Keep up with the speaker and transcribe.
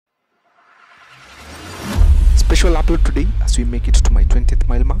special upload today as we make it to my 20th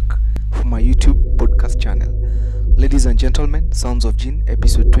mile mark for my YouTube podcast channel. Ladies and gentlemen, Sounds of Jean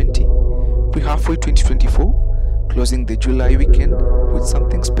episode 20. We're halfway 2024, closing the July weekend with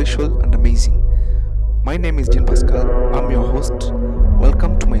something special and amazing. My name is Jean Pascal, I'm your host.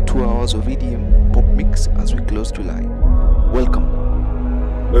 Welcome to my 2 hours of EDM pop mix as we close July.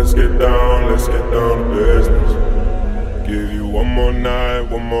 Welcome. Let's get down to business. Give you one more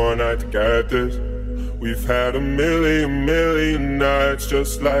night to get this. We've had a million nights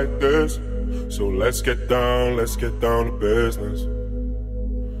just like this. So let's get down to business.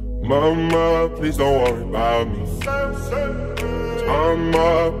 Mama, please don't worry about me. I'm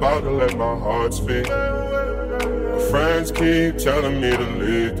about to let my heart speak. My friends keep telling me to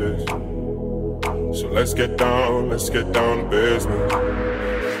leave this. So let's get down to business.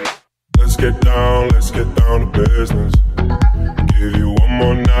 Let's get down to business. Give you one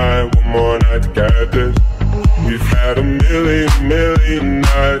more night to get this. We've had a million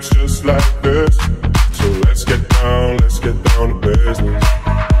nights just like this. So let's get down to business.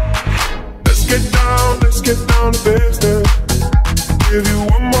 Let's get down to business. Give you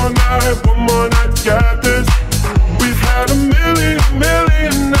one more night to get this. We've had a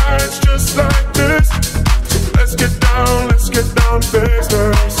million nights just like this. So let's get down to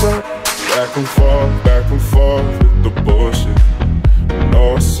business. Back and forth with the bullshit. I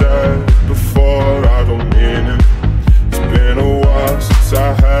know I said it before, I don't mean it. It's been a while since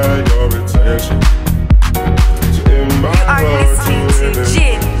I had your attention. So in my You are listening to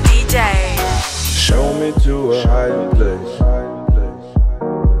Jean DJ. Show me to a higher place.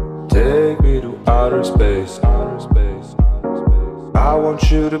 Take me to outer space. I want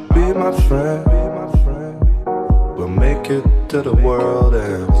you to be my friend. We'll make it till the world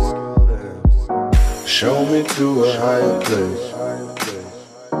ends. Show me to a higher place.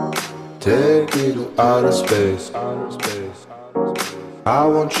 Take me to outer space. I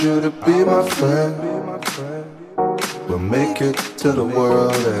want you to be my friend. We'll make it till the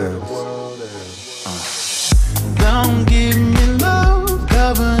world ends. Don't give me love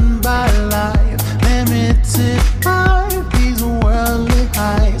governed by life, limited by these worldly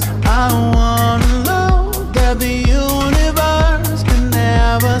highs. I want a love that the universe can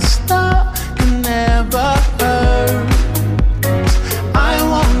never stop, can never hurt. I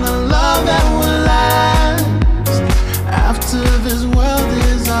want a love that will last after this world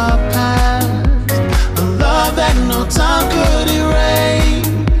is our past. A love that no time could erase.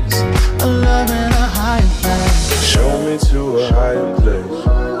 A love in a high place. Show me to a higher place.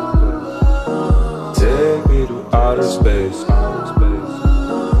 Take me to outer space.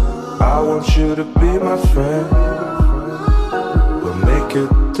 I want you to be my friend. We'll make it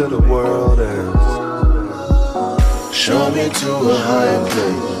till the world ends. Show me to a higher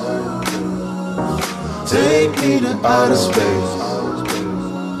place. Take me to outer space.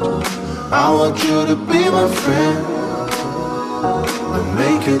 I want you to be my friend. We'll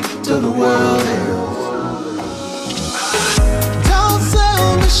make it till the world ends. Don't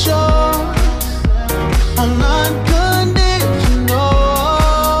sell me short. I'm not conditional.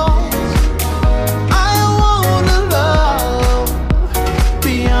 I want a love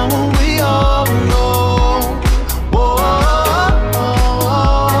beyond what we all know.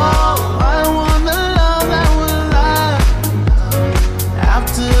 I want a love that will last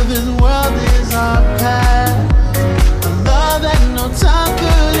after this world is our past. A love that no time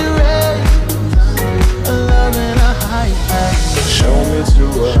could erase. A love in a high place. Show me to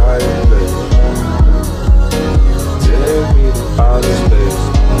a higher place. Take me to outer space.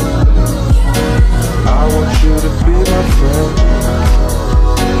 I want you to be my friend.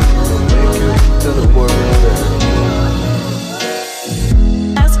 We'll make it to the world ends.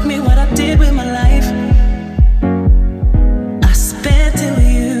 Ask me what I did with my life. I spent it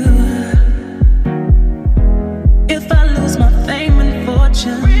with you. If I lose my fame and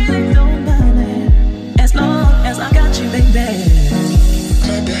fortune, really don't matter. As long as I got you, baby.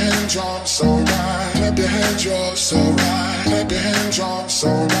 Clap your hands, you're so right. Clap your hands, you're so right. Clap your hands, you're so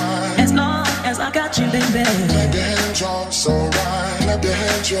right. As long as I got you, baby. Clap your hands, you're so right. Clap your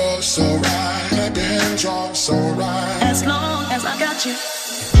hands, you're so right. Clap your hands, you're so right. As long as I got you.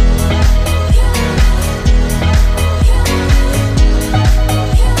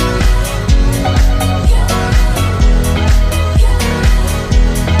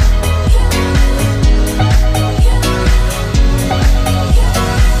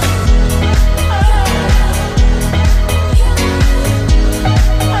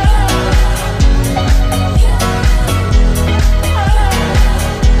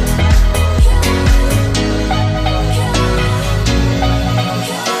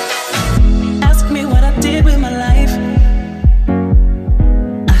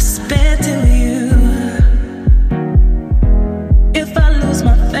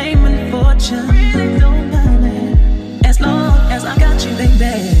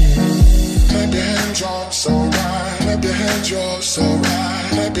 you're so right.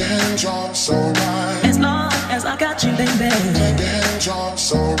 Clap your hands, you're so right. As long as I got you, baby. Clap your hands, you're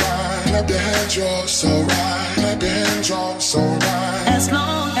so right. Clap your hands, you're so right. Clap your hands, you're so right. As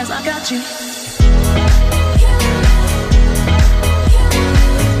long as I got you.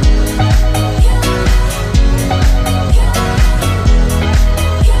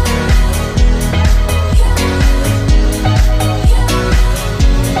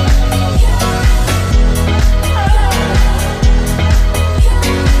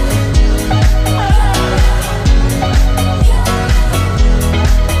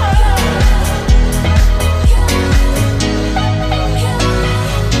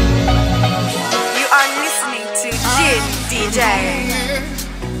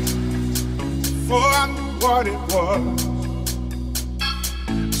 What it was.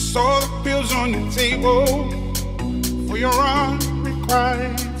 Saw the pills on your table for your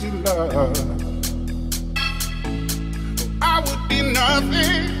unrequited love. I would be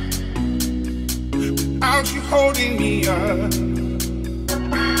nothing without you holding me up.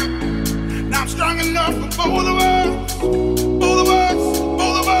 Now I'm strong enough for both of us, both of us,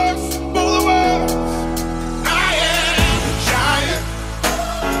 both of us, both of us. I am a giant.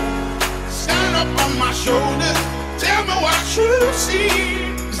 Stand up on my shoulders, tell me what you see.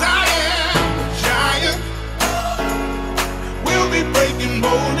 'Cause I am a giant. We'll be breaking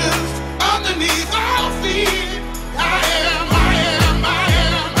boulders underneath our feet. I am, I am, I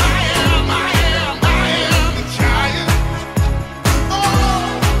am, I am, I am, I am a giant. Oh,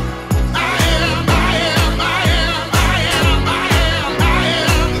 I am, I am, I am, I am, I am, I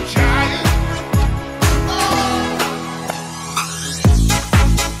am a giant.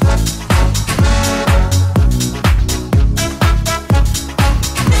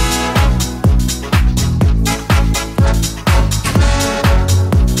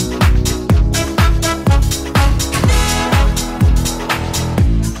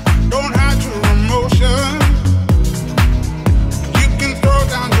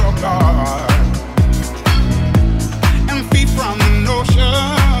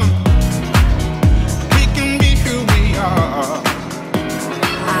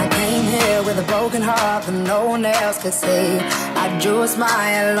 Could see I drew a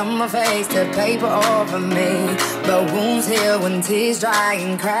smile on my face to paper over me, but wounds heal when tears dry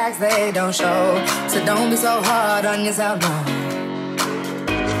and cracks they don't show. So don't be so hard on yourself, no.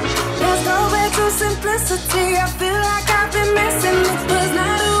 There's no way to simplicity. I feel like I've been missing it. Was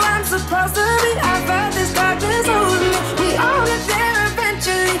not who I'm supposed to be. I felt this darkness hold me. We all get there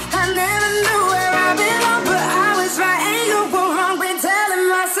eventually. I never knew where I belong, but I was right and you were wrong. Been telling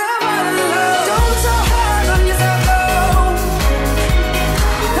myself all along. Don't be so hard on yourself.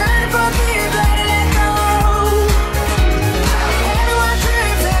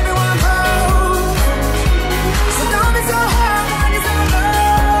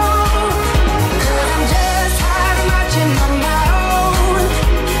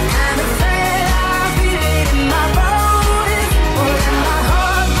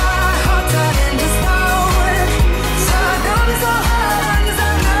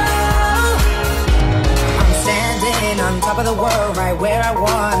 Top of the world, right where I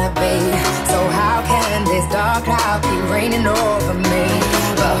wanna be. So how can this dark cloud keep raining over me?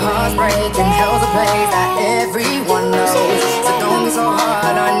 But hearts break and hell's a place that everyone knows. So don't be so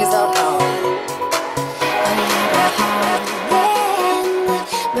hard on yourself, no.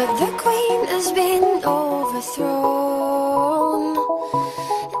 But the queen has been overthrown,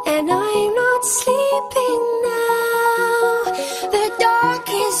 and I'm not sleeping now. The dark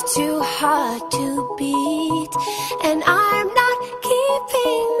is too hard to beat, and I'm not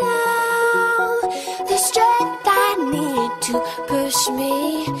keeping now the strength I need to push me.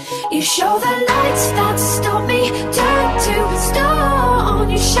 You show the lights that stop me, turn to stone.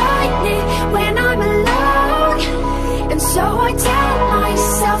 You shine it when I'm alone, and so I tell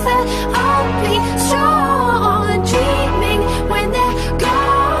myself that I'll be strong and dreaming when they're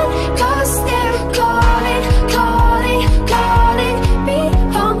gone. 'Cause they're calling, calling, calling me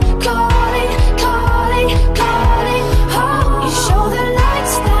home, calling, calling, calling home. You show the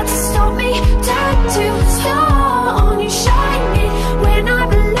lights that stop me, turn to stone. You shine it when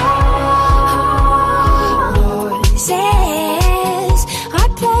I'm alone. Voices I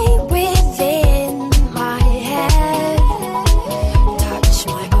play within my head, touch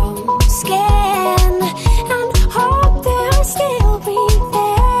my own skin.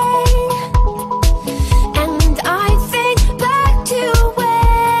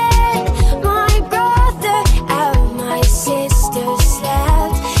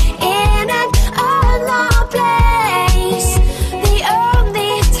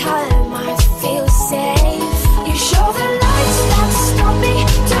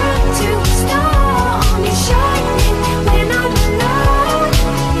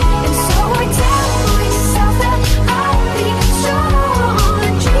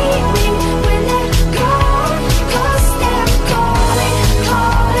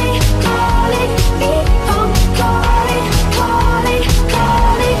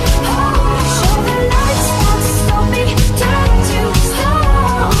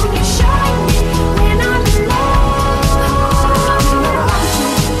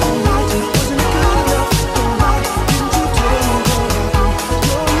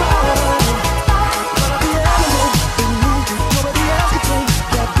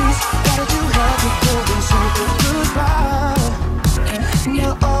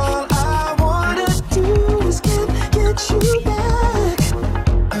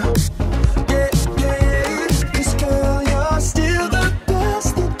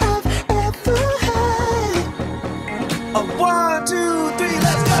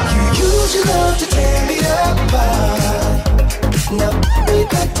 apart. Now we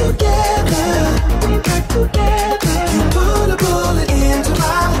back together. We back together. You put a bullet into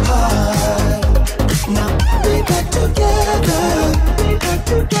my heart. Now we back together. We back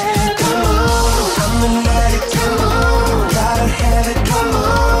together. Come on, I'm an addict. Come on, gotta have it. Come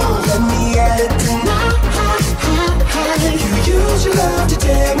on, let me at it tonight. You use your love to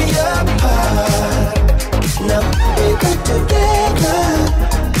tear me apart. Now we back together.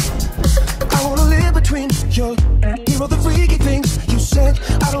 I wanna live between your, the freaky things you said.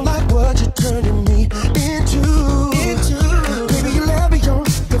 I don't like what you're turning me into. Baby, you left me on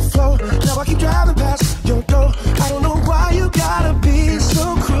the floor. Now I keep driving past your door. I don't know why you gotta be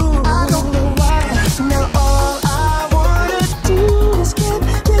so cruel. I don't know why. Now all I wanna do is get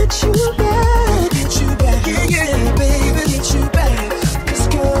you back. Get you back, yeah, baby, get you back. 'Cause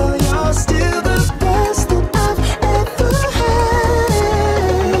girl, you're still the best that I've ever had.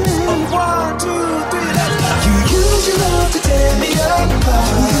 Oh, 1, 2, 3, let's go. You use your love to tear me apart.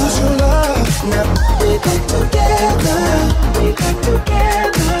 You use your love. Now we back together. We back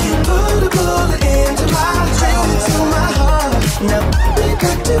together. You put a bullet into my heart. Into my heart. Now we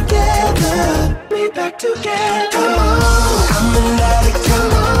back together. We back together. Come on, I'm an addict.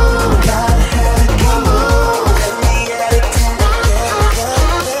 Come on, gotta have it. Come on, let me at it tonight.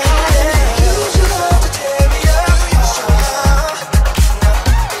 Use your love to tear me apart.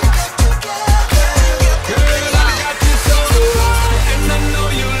 Girl, I got you so high, and I know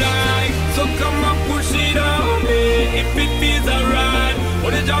you like. So come and push it on me if it feels alright.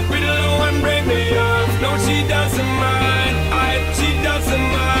 Wanna drop it low and break me up? No, she doesn't mind. She doesn't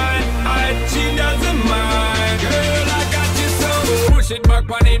mind. She doesn't mind. Girl, I got you so. Push it back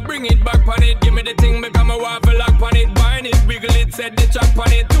on it, bring it back on it. Give me the thing, become a waffle lock on it. Bind it, wiggle it, set the trap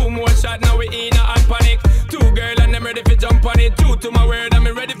on it. 2 more shots, now we in a hot panic. 2 girl and I'm ready for jump on it. 2 to my word, I'm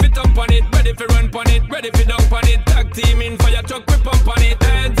ready for jump on it. Ready for run on it, ready for dunk on it. Tag team in fire truck, we pump on it.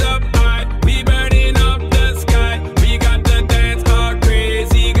 Hands up high, we burning up the sky. We got the dance all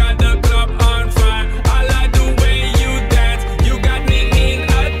crazy, got the club on fire. I like the way you dance, you got me in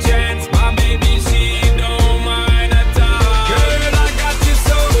a trance. My baby, she don't mind at all. Girl, I got you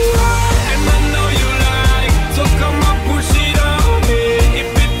so high, and I know you like. So come and push it on me if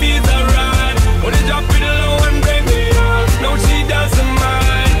it feels alright. Wanna drop it low and bring me up? No, she doesn't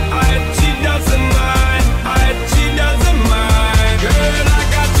mind. She doesn't mind. She doesn't mind. Girl, I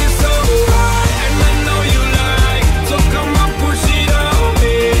got you so high, and I know you like. So come and push it on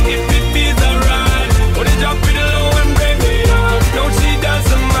me if it feels alright. Wanna drop it low and bring me up? No, she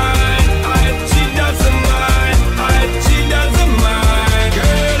doesn't mind. She doesn't mind. She doesn't mind.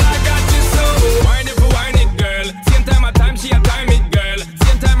 Girl, I got you so. Wind it for wine it, girl. Same time I time, she a time it, girl.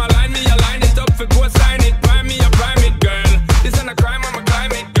 Same time I line me, I line it up for go sign it. Prime me, I prime it, girl. This ain't a crime, I'm a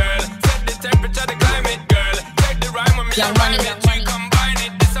climate, girl. Set the temperature, the climate, girl. Take the rhyme with me, I rhyme it. We combine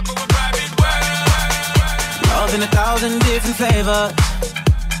it, this up our private world. Love in 1,000 different flavors.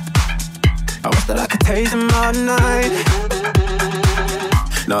 I wish that I could taste them all night.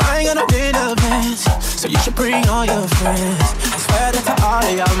 No, I ain't got no dinner plans, so you should bring all your friends. I swear that to all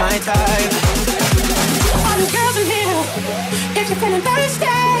of y'all my type. All the girls in here, if you're feeling thirsty,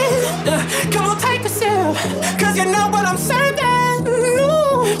 come on, take a sip, 'cause you know what I'm serving.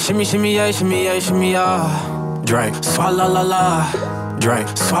 Shimmy, shimmy, yeah, shimmy, yeah, shimmy, yeah. Drink, swalla la la. Drink,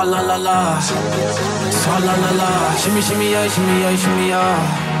 swalla la la. Swalla la la. Shimmy, shimmy, yeah, shimmy, yeah, shimmy, yeah.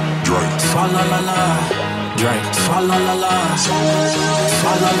 Drink, swalla la la. Drink, swalla la la.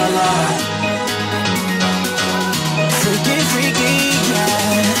 Swalla la la. Freaky, freaky,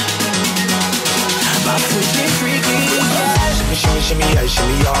 yeah. My freaky, freaky, yeah. Shimmy, shimmy, shimmy, yeah,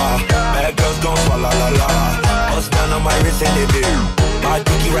 shimmy, yeah. Bad girls gon' swalla la la. Bust down on my wrist and it do. My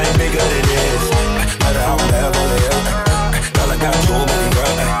dicky ring bigger than this. Matter how Beverly Hills. Girl, I got too many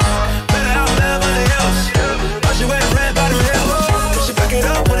girls. Matter how Beverly Hills. Why she wear red by the hill? When she back it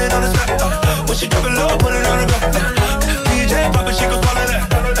up, put it on the spot. When she drop it low, put it on the back. DJ pop it, she gon' swallow that.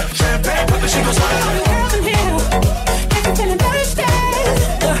 Champagne pop it, she gon' swallow that. Girls in here, if you're feeling thirsty,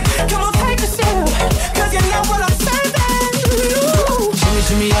 come on, take a sip, 'cause you know what I'm serving. Shimmy,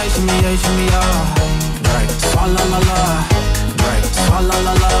 shimmy, yeah, shimmy, yeah, shimmy, yeah. Drink, swalla la la. Drink, swalla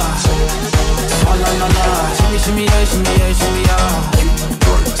la la. Swalla la la. Shimmy, shimmy, yeah, shimmy, yeah, shimmy, yeah.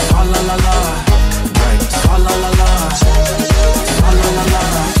 Drink, swalla la la. Drink, swalla la la. Swalla la la.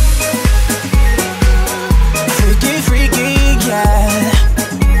 Freaky, freaky, yeah.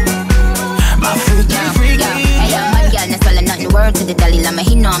 My freaky, freaky, yeah. My girl, no swallow nothing, word to the Dalai Lama.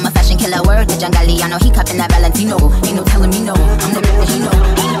 He know I'm a fashion killer, word to Jangali. I know he cupping that Valentino. Ain't no telling me no, I'm the bitch, he know.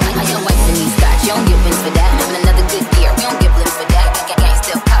 I got whites in these scotch, you don't get wins for that. And another good year, we don't give limbs for that. Gang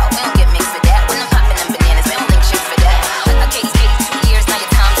still power, we don't get mixed for that. When I'm popping them bananas, we don't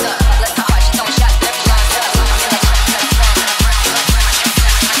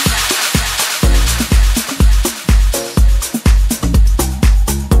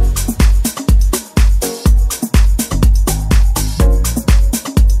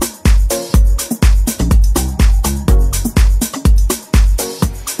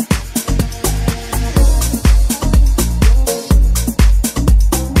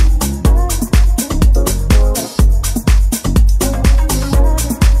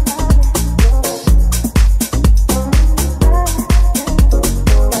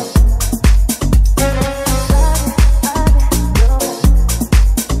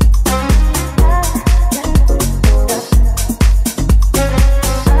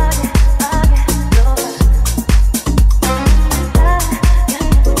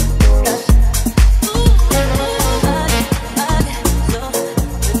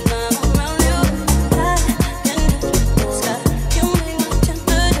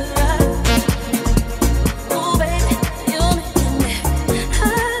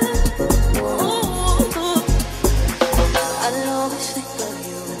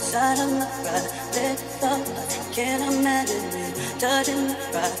touching the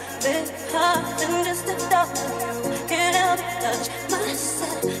private heart and just the thought you can't help but touch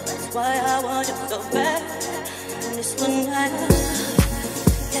myself. That's why I want you so bad. And this one night,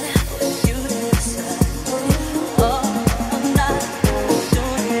 yeah, with you inside. Oh, I'm not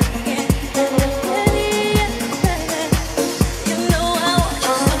doing it again. You know I want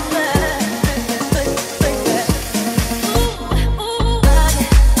you so bad, baby. Ooh, ooh, I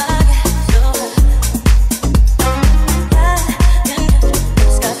get so high.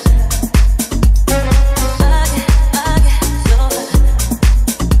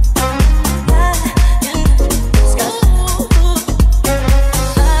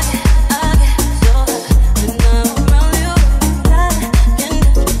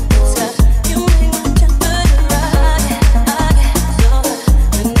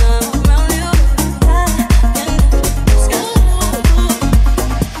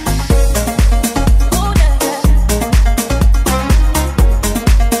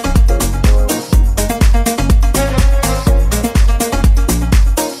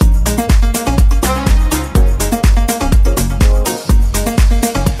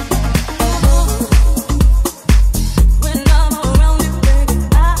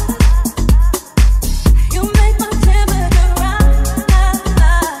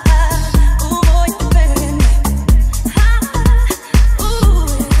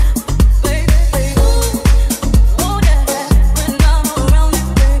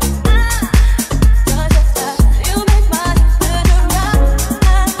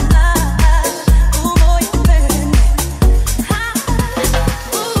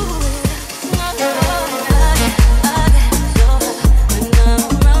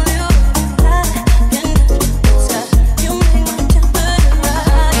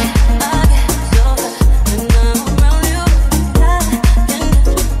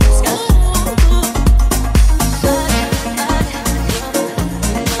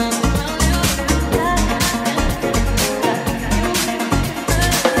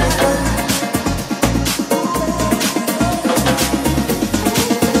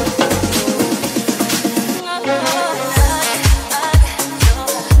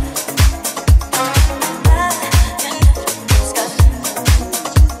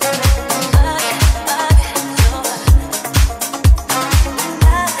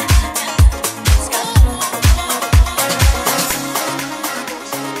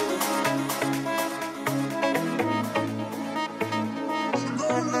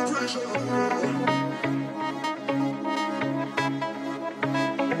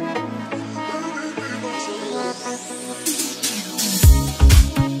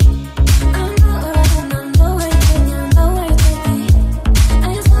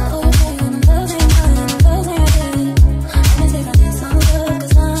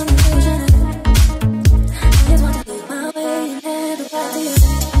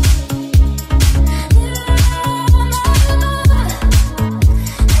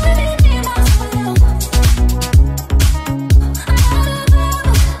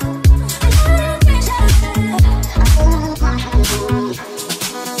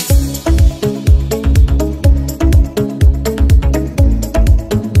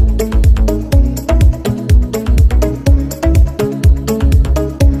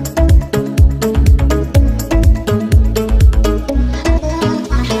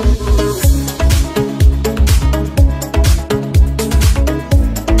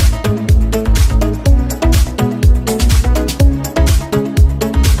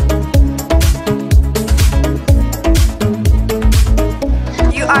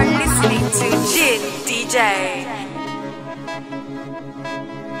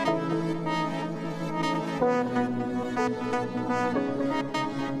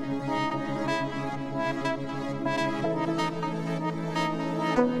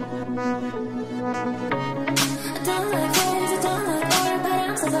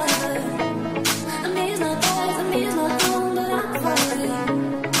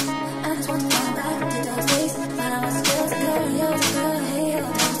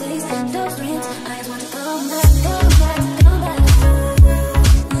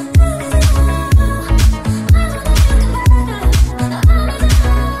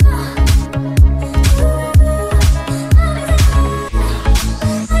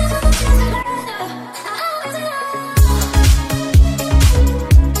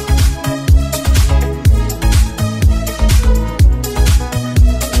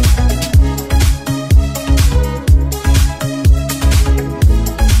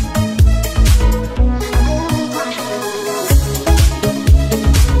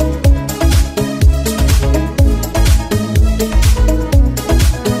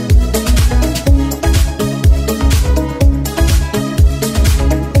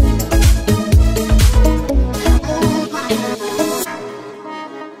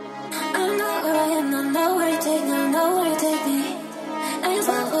 take me, I know where you take me. And you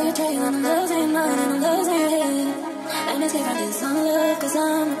fall for your trail, and I'm losing mine, and I'm losing your head. And escape from this on love, cause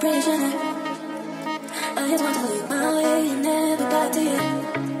I'm a prisoner. I just want to live my way and never back to you.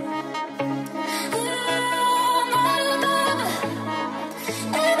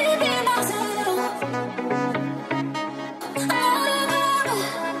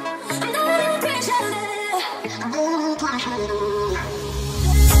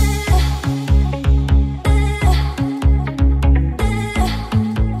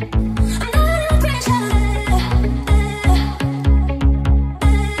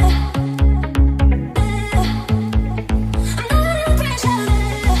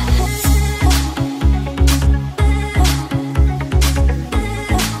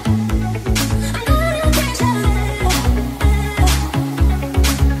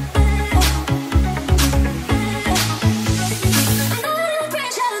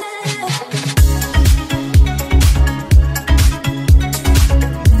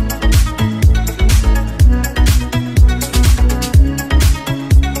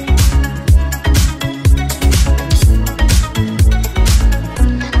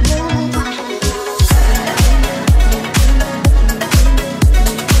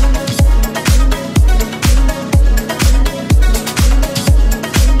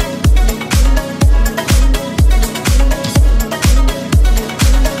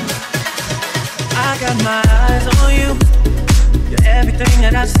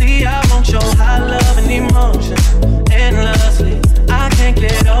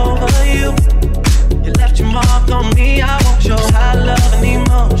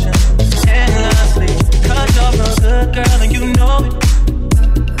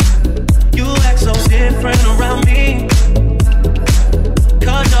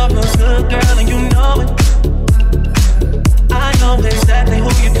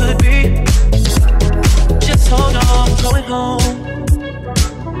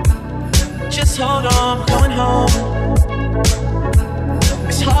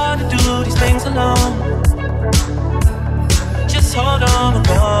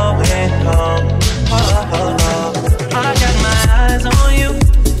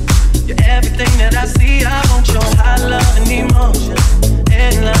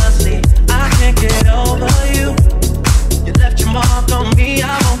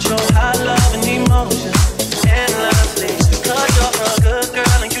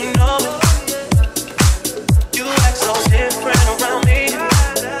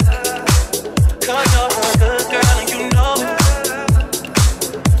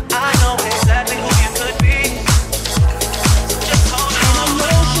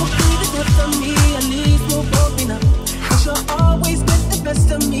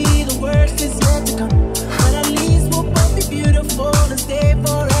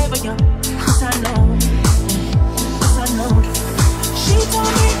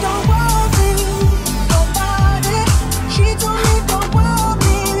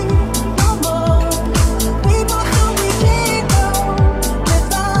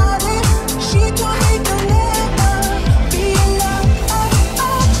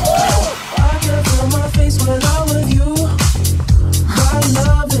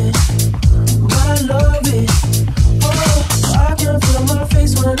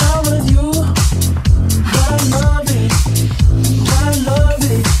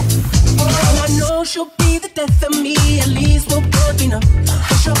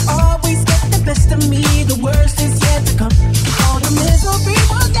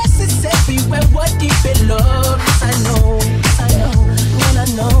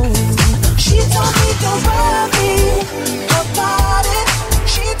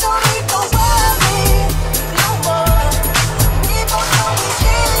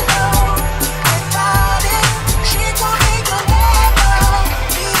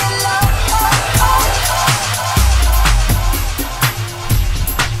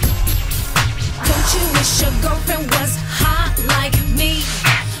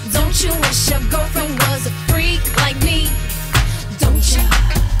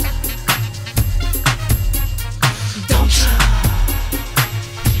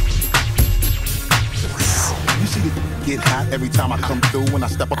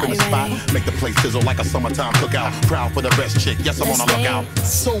 Summertime cookout, proud for the best chick. Yes, I'm on the lookout.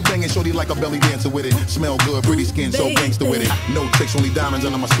 So banging, shorty like a belly dancer with it. Smell good, pretty skin, so gangster with it. No tricks, only diamonds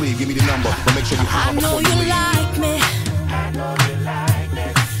under my sleeve. Give me the number, but make sure you holler before you leave. Like me. I know you like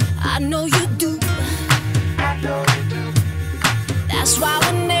me. I know you do. I know you do. That's why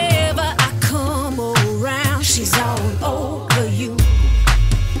whenever I come around, she's all over you.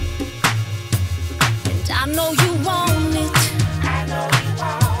 And I know you want it. I know you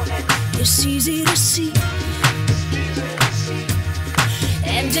want it. It's easy to see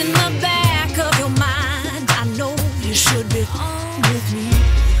And in the back of your mind, I know you should be on with me.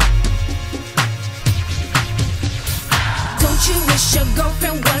 Don't you wish your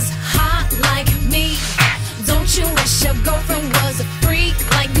girlfriend was hot like me? Don't you wish your girlfriend was a freak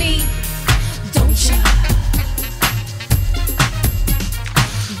like me? Don't you?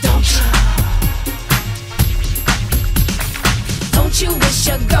 Don't you? Don't you wish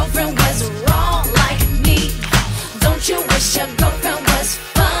your girlfriend was wrong like me? Don't you wish your girlfriend was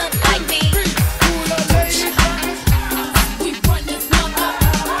fun like me? We run this number.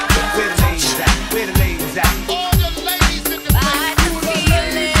 Where the ladies at? Where the ladies at? All the ladies in the I can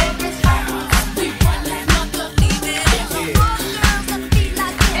feel it. We run this number. Leave it. All girls that feel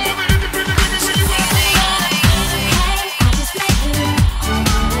like it. Hey, I just met you,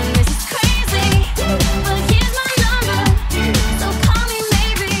 and this is crazy, but here's my number, so call me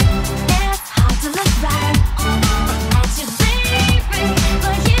maybe. It's hard to look right at you, baby,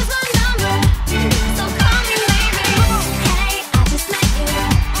 but here's my number, so call me maybe. Hey, I just met you,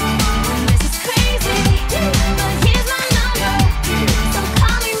 and this is crazy, but here's my number, so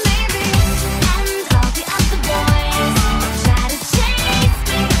call me maybe. And all the other boys try to chase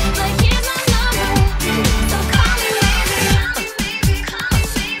me, but here's my number, so call me maybe. Call me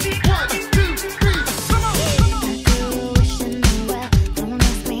maybe. 1, 2, 3, come on. Wishing them well, don't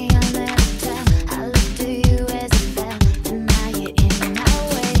ask me, I'll never tell. I looked to you as it fell, and now you're in my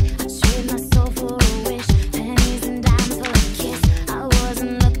way. I trade my soul for a wish, pennies and dimes for a kiss. I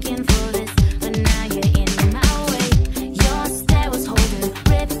wasn't looking for this, but now you're in my way. Your stare was holding,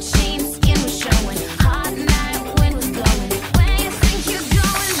 ripped jeans, skin was showing, hot night, wind was blowing. Where you think you're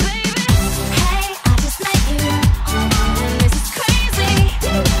going, baby? Hey, I just met you, and this is crazy,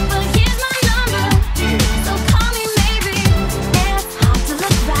 but here's my number, so call me maybe. It's hard to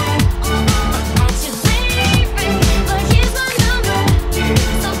look right at you, baby, but here's my number,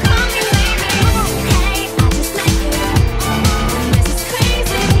 so call me maybe. Hey, I just met you, and this is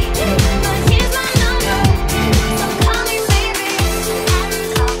crazy, but here's my number, so call me maybe.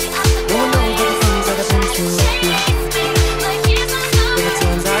 And all the other boys try to chase me, but here's my number.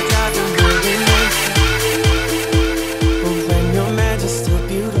 Times I tried to live in nation, but when you're mad, you're still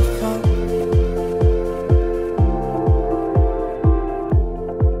beautiful.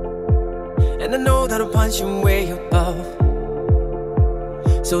 And I know that I'm punching way above.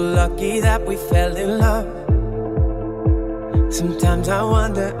 So lucky that we fell in love. Sometimes I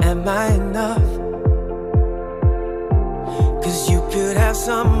wonder, am I enough? 'Cause you could have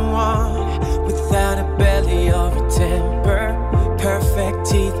someone without a belly or a temper, perfect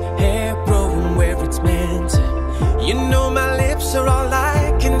teeth, hair growing where it's meant to. You know my lips are all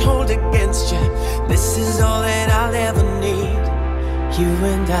I can hold against you. This is all that I'll ever need, you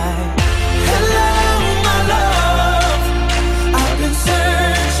and I. Hello, my love, I've been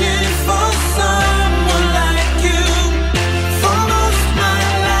searching for someone like you for most my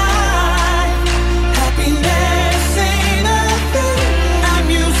life. Happiness ain't a thing I'm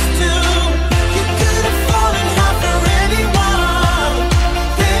used to. You could have fallen hard for anyone,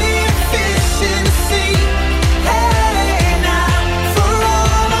 plenty of fish in the sea. Hey, now for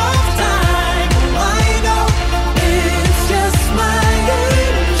all of time, I know it's just my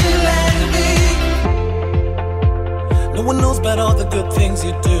angel and me. No one knows about all the good things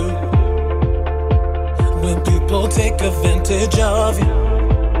you do. When people take advantage of you,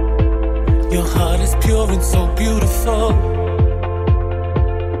 your heart is pure and so beautiful.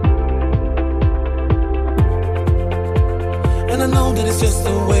 And I know that it's just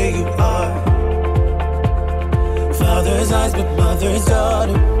the way you are. Father's eyes, but mother's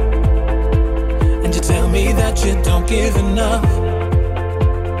daughter. And you tell me that you don't give enough.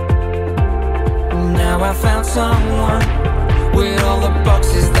 Now I found someone with all the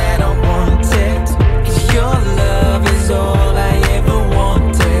boxes that I wanted. 'Cause your love is all I ever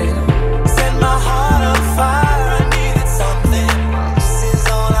wanted. Set my heart on fire, I needed something. This is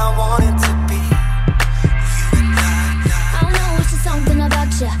all I wanted to be. I don't know, it's just something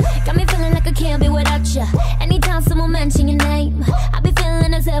about you. Got me feeling like I can't be without you. Anytime someone mention your name, I be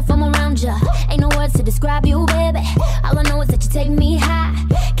feeling as if I'm around you. Ain't no words to describe you, baby. All I know is that you take me high.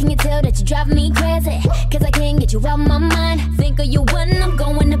 Can you tell that you drive me crazy? 'Cause I can't get you out my mind. Think of you when I'm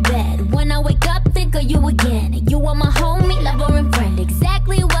going to bed. When I wake up, think of you again. You are my homie, lover and friend.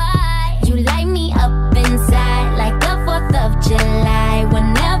 Exactly why you light me up inside like the 4th of July.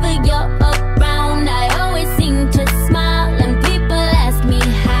 Whenever you're around, I always seem to smile. And people ask me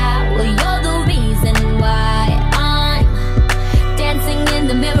how. Well, you're the reason why I'm dancing in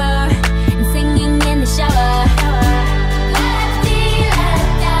the mirror and singing in the shower.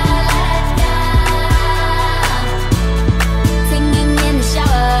 Singing in the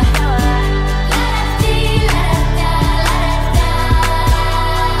shower.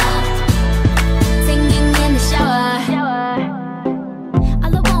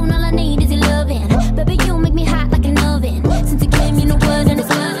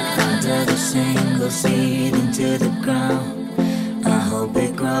 seed into the ground. I hope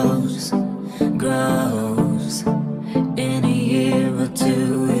it grows, grows. In a year or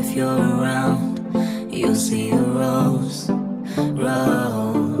two, if you're around, you'll see a rose,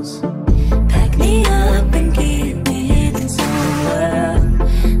 rose. Pack me up and keep me hidden somewhere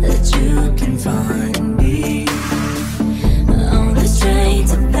that you can find me. On this train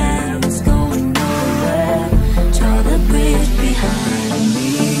to Paris, going nowhere. Draw the bridge behind me.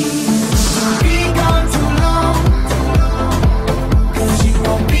 Be gone too long, 'cause you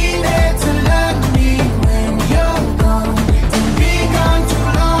won't be there to love me when you're gone. Be gone too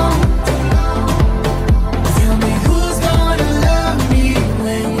long. Tell me who's gonna love me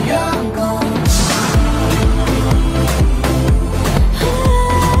when you're gone.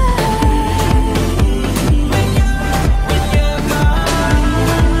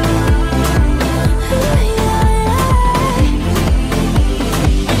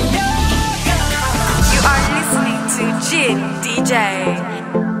 You are listening to Jin DJ.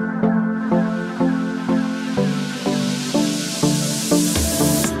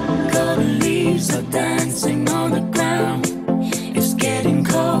 Golden leaves are dancing on the ground. It's getting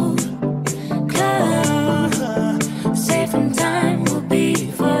cold, cold. Say from time we'll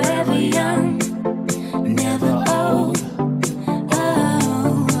be forever young, never old.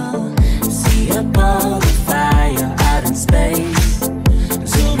 Oh, see a ball of fire out in space,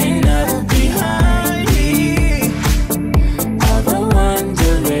 zooming up behind me. All the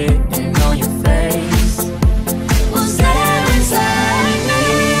wonder written on your face was there inside me.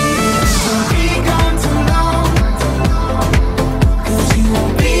 Be gone too long, 'cause you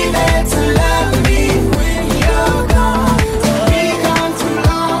won't be there to love me when you're gone. Be gone too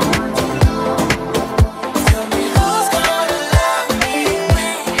long. Tell me who's gonna love me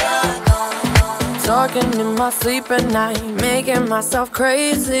when you're gone. Talking in my sleep at night, making myself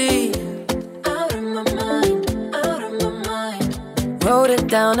crazy. Out of my mind, out of my mind. Wrote it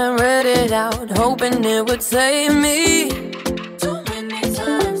down and read it out, hoping it would save me. Too many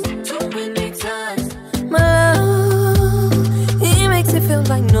times, too many times. My love, he makes it feel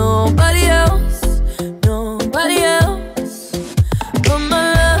like nobody else, nobody else. But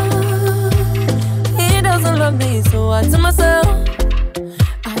my love, he doesn't love me, so I tell myself,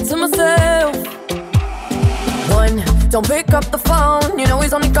 one, don't pick up the phone, you know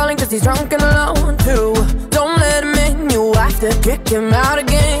he's only calling 'cause he's drunk and alone. Two, don't let him in, you have to kick him out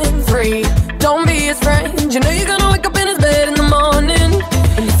again. Three, don't be his friend, you know you're gonna wake up in his bed in the morning.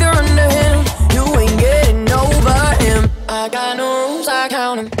 And if you're under him, you ain't getting over him. I got no rules, I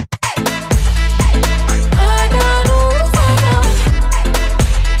count him. I got no rules, I count him.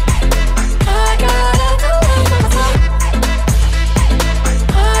 I gotta do it myself.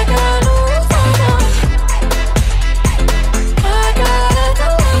 I got no rules, I count him. I gotta do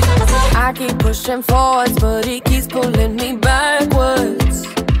it myself. I keep pushing forwards, but he keeps pulling me backwards.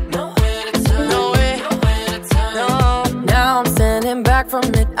 Nowhere to turn, nowhere to turn. No. Now I'm standing back from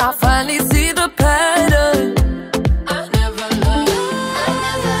it, I finally see the pattern. I never loved.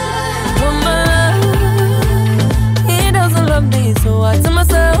 But my love, he doesn't love me, so I tell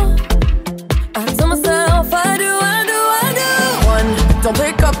myself, I do. One, don't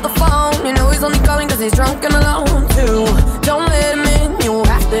pick up the phone, you know he's only calling 'cause he's drunk and alone. Two, don't let him in, you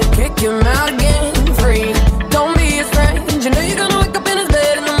have to kick him out again. Three, don't be his friend, you know you're gonna wake up in his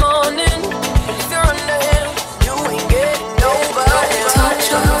bed in the morning. If you're under him, you ain't getting over him. Touch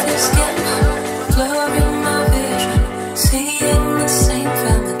of his skin, blurring my vision, seeing the same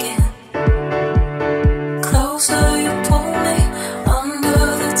film again. Closer you pull me, under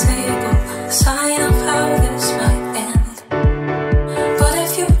the table, sign of how this might end. But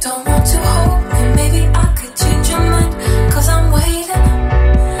if you don't want to hold me, maybe I could change your mind, 'cause I'm waiting,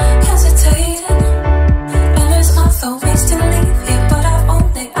 hesitating. And there's other ways to leave here, but I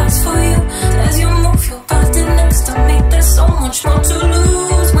only ask for you. As you move your body next to me, there's so much more to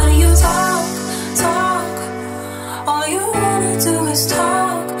lose. When you talk, talk, all you wanna do is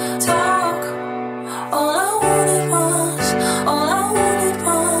talk, talk. All I wanted was, all I wanted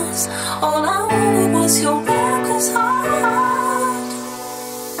was, all I wanted was your reckless heart.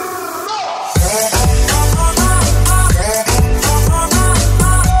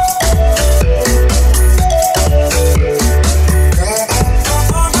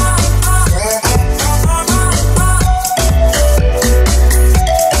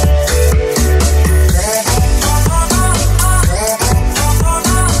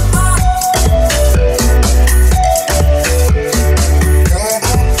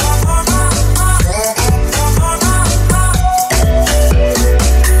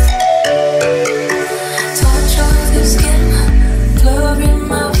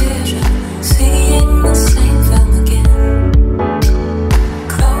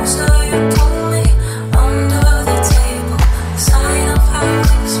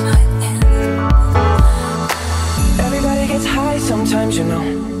 sometimes, you know.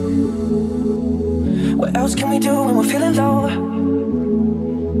 What else can we do when we're feeling low?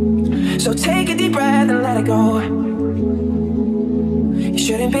 So take a deep breath and let it go. You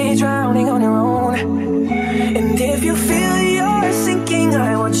shouldn't be drowning on your own. And if you feel you're sinking,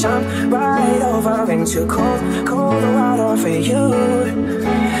 I will jump right over into cold, cold water for you.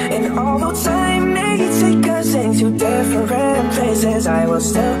 And although time may take us into different places, I will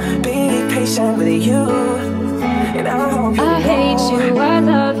still be patient with you. And I hope you I hate you, I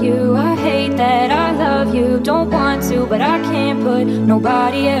love you, I hate that I love you. Don't want to, but I can't put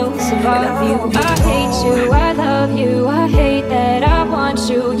nobody else above you. I hate you, I love you, I hate that I want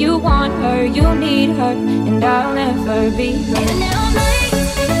you. You want her, you need her, and I'll never be her.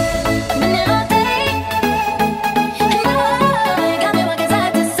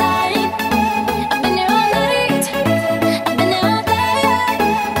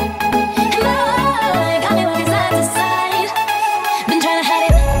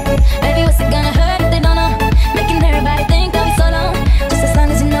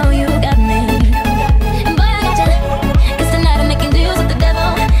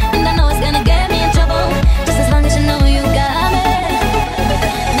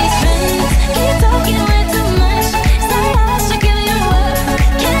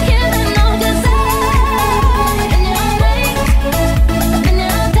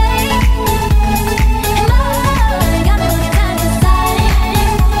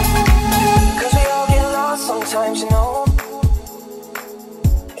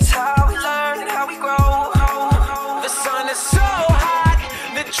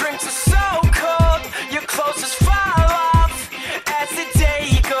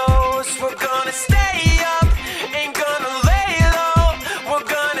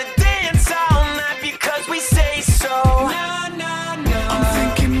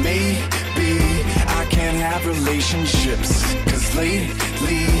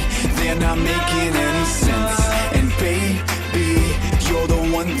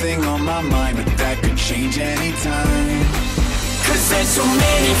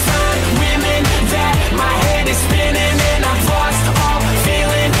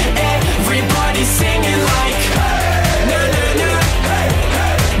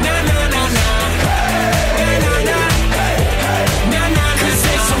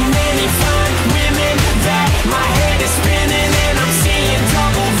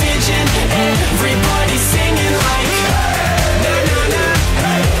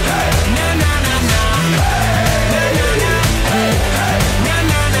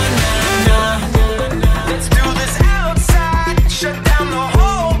 Let's do this out.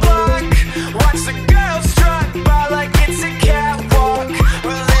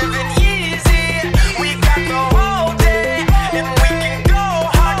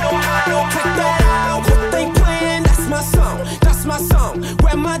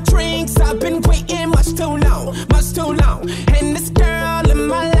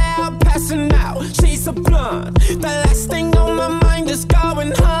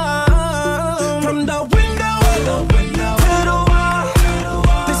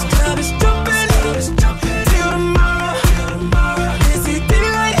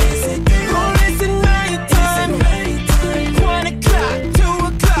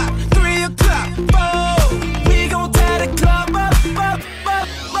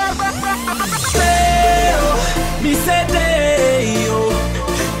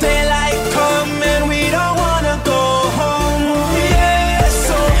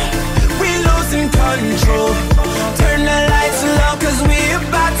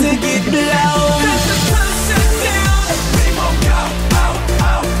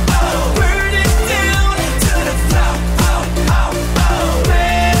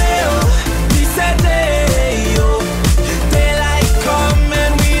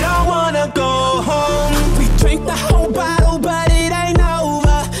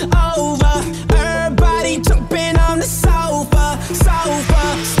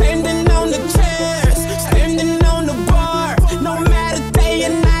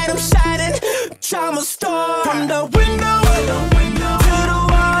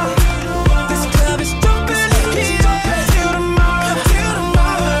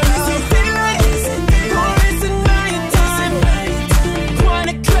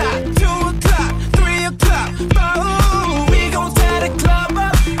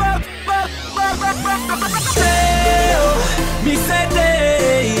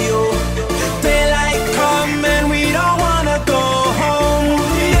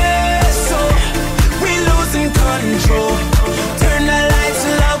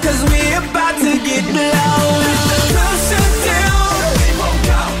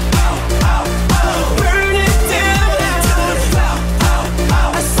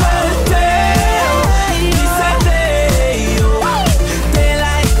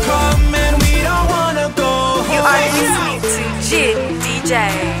 DJ.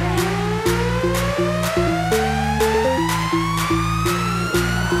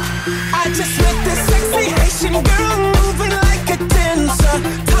 I just met this sexy Haitian girl moving like a dancer.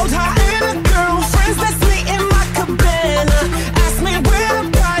 Told her and her girlfriends, let's meet in my cabana. Asked me where the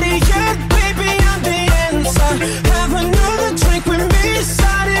party at, baby, I'm the answer. Have another drink with me,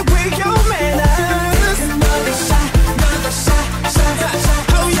 started with your manners. Another shot,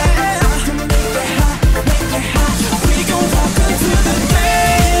 oh yeah. Make it hot, we gon' walk into the day.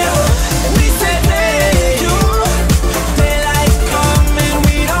 We said hey, you. Daylight coming,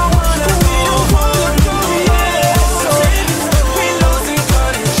 we don't wanna go. So we losing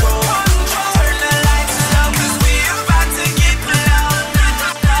control. Turn the lights down 'cause we about to get blown.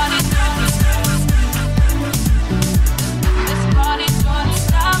 This party's gonna stop. This party's gonna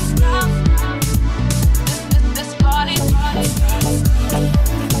stop. This party's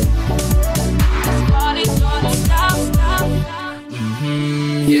gonna stop.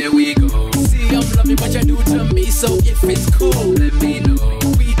 Here we go. See, I'm loving what you do to me, so if it's cool, let me know.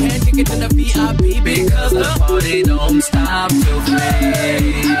 We can't take it to the VIP because the party don't stop till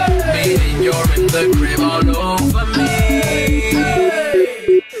 3. Meaning you're in the crib all over me.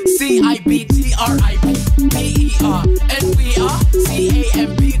 CIBTRIPPER, and we are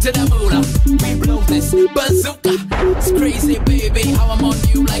CAMP to the moolah. We blow this bazooka. It's crazy, baby, how I'm on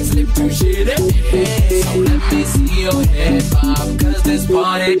you like Slim to shit. So let me see your head bob, 'cause this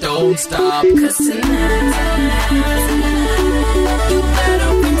party don't stop. 'Cause tonight, you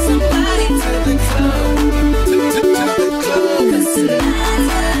better bring somebody to the club. To the club. 'Cause tonight,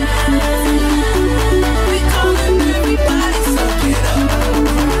 we calling everybody, so get up.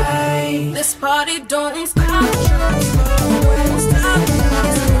 This party don't stop. Don't stop.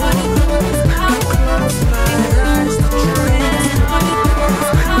 This party don't stop. Close my eyes to drink. This party don't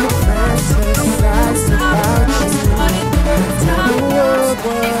stop. Fantasize about you. This party don't stop. The world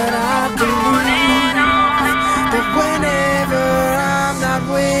what I believe. But whenever I'm not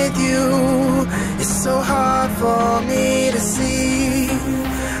with you, it's so hard for me to see.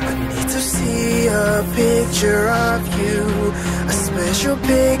 I need to see a picture of you, a special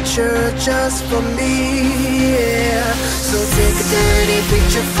picture just for me, yeah. So take a dirty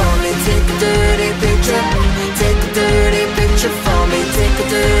picture for me, take a dirty picture. Take a dirty picture for me, take a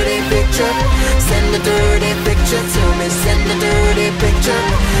dirty picture. Send a dirty picture to me, send a dirty picture.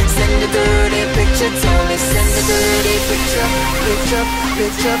 Send a dirty picture to me, send a dirty picture. Picture,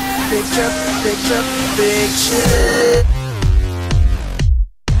 picture, picture, picture, picture.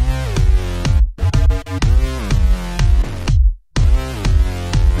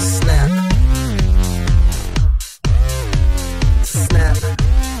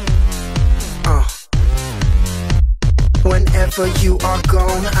 Whenever you are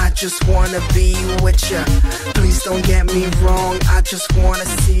gone, I just wanna be with ya. Please don't get me wrong, I just wanna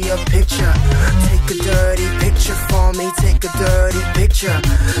see a picture. Take a dirty picture for me, take a dirty picture.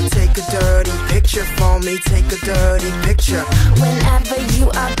 Take a dirty picture for me, take a dirty picture. Whenever you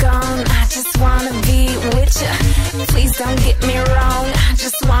are gone, I just wanna be with ya. Please don't get me wrong, I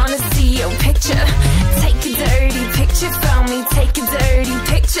just wanna see your picture. Take a dirty picture for me, take a dirty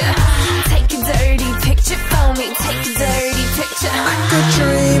picture. Take a dirty picture for me, take a dirty picture. I could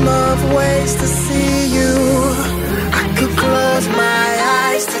dream of ways to see you. I could close my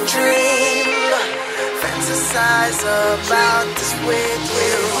eyes to dream. Fantasize about this with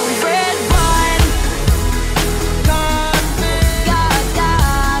you. Red wine, God,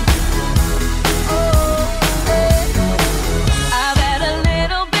 God. Oh, I've had a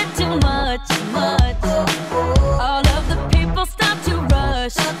little bit too much. All of the people stop to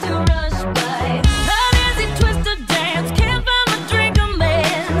rush by. How does it twist to dance? Can't find my drink, a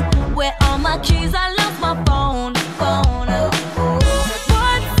man. Where all my keys? I lost my phone.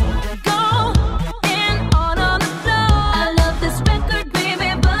 What's going on the floor? I love this record, baby,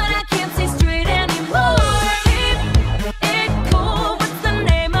 but I can't see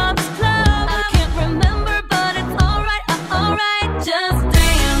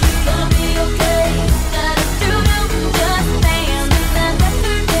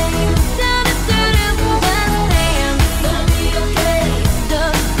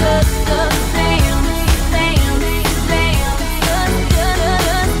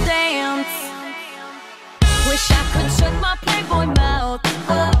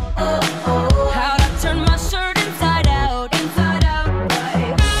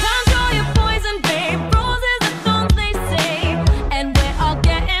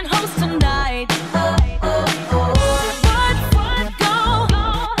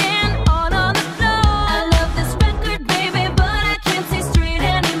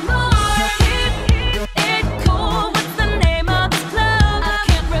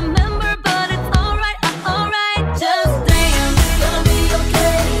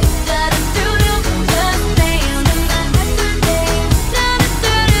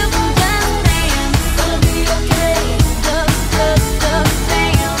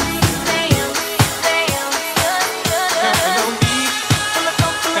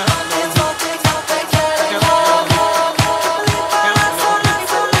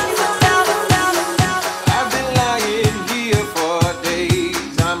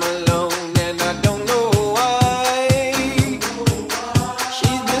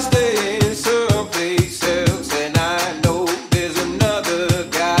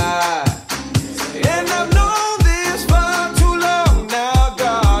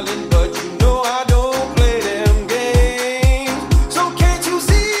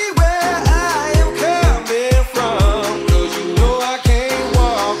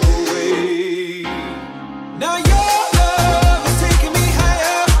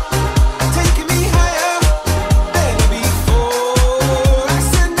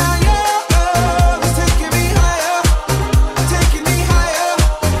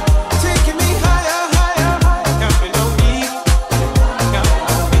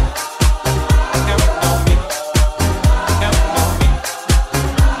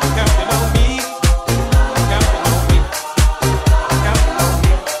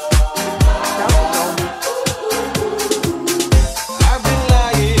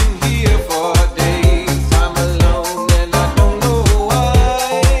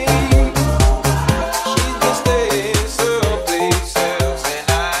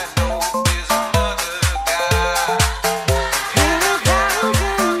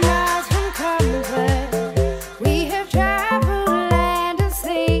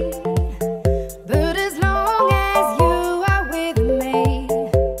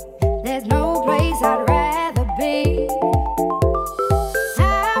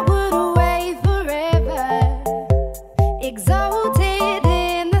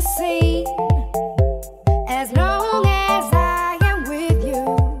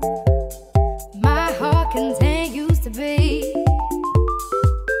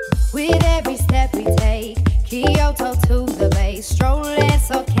we take Kyoto to the bay, strolling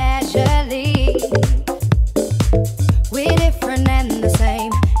so casually. We're different and the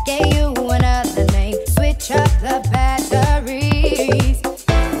same. Gave you another name. Switch up the batteries.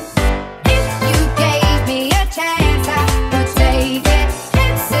 If you gave me a chance, I would take it.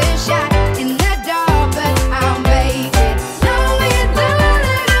 It's a shot in the dark, but I'll make it. Know with a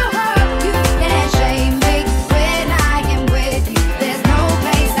little hope you can't shame me. When I am with you, there's no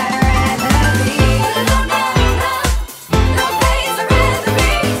place I'd rather be. No place I'd rather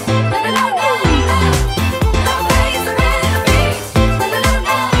be. No place I'd rather be.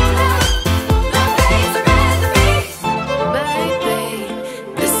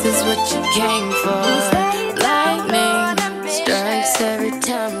 Came for lightning strikes every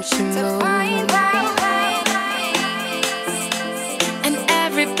time she moves, and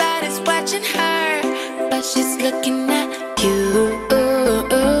everybody's watching her, but she's looking at you.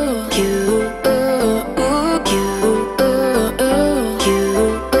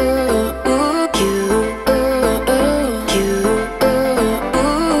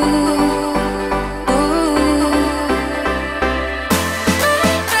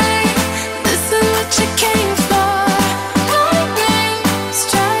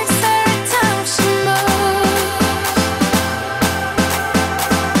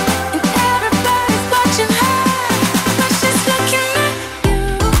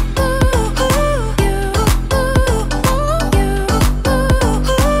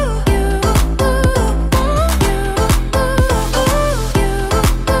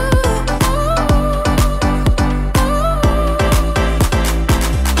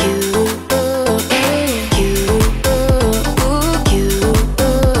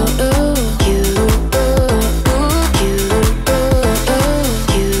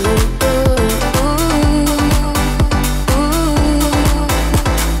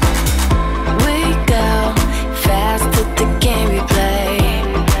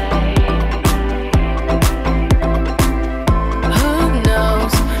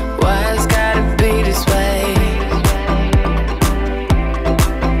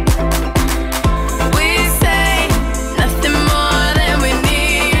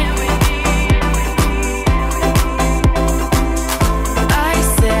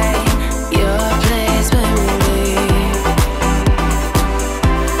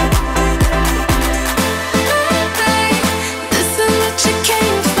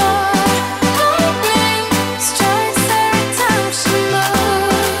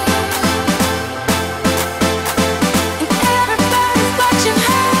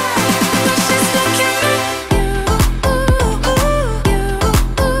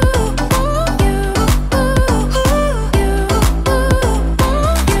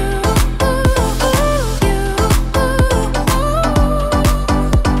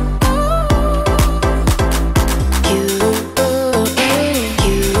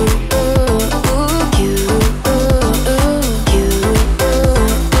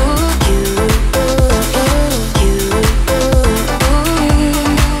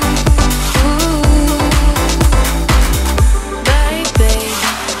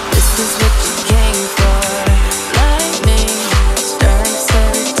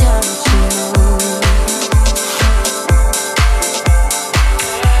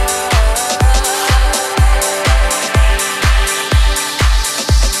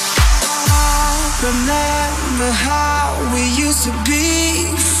 Remember how we used to be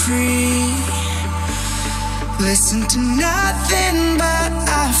free. Listen to nothing but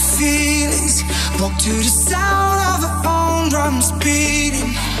our feelings. Walk to the sound of our own drums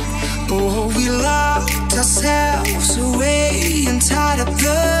beating. Oh, we locked ourselves away inside of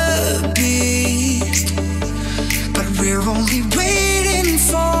the beast. But we're only waiting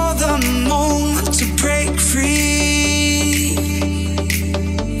for the moment to break free.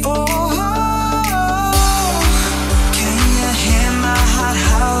 Oh, can you hear my heart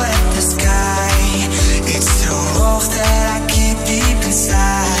howl at the sky? It's the wolf that I keep deep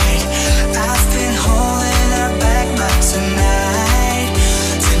inside. I've been holding her back, but tonight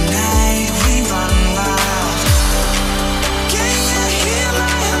we run wild. Can you hear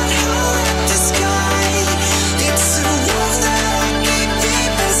my heart howl at the sky? It's the wolf that I keep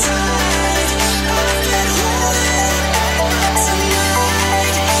deep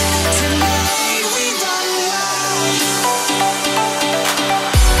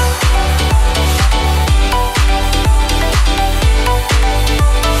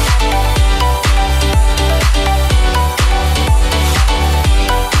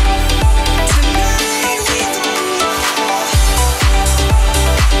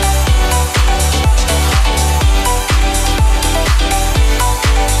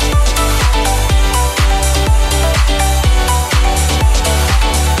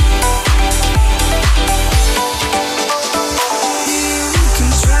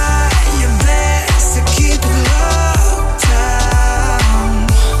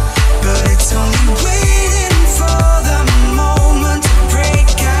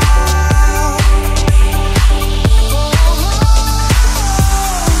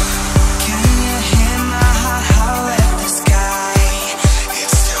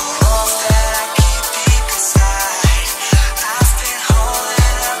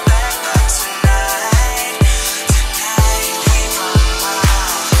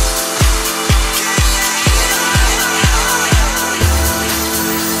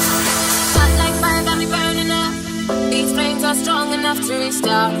are strong enough to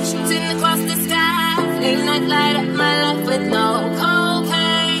restart. Shooting across the sky, late night light up my life with no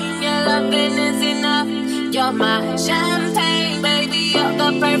cocaine. Your loving is enough. You're my champagne, baby. You're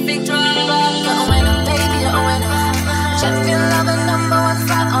the perfect drug. You're a winner, baby. You're a winner. Champion lover, number one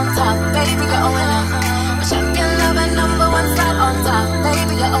spot on top, baby. You're a winner. Champion lover, number one spot on top,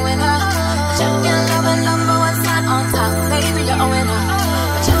 baby. You're a winner. Champion lover, number one spot on top, baby. You're a winner.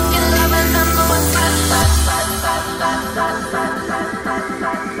 Champion lover, number one spot.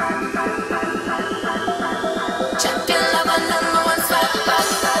 Champion lover, number one spot.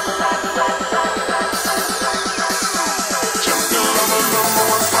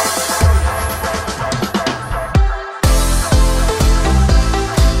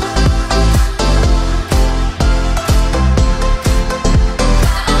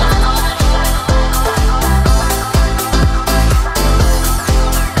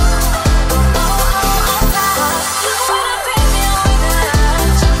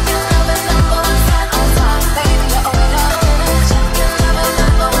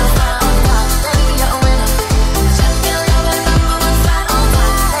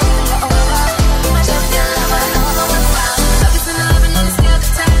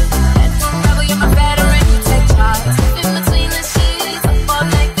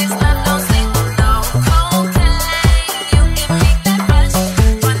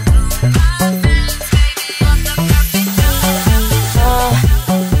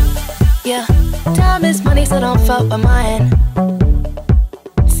 So don't fuck with mine.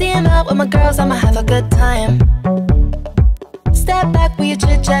 See him out with my girls, I'ma have a good time. Step back with your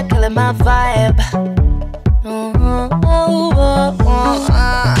chit chat, killing my vibe.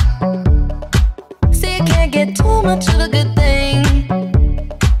 See, you can't get too much of a good thing.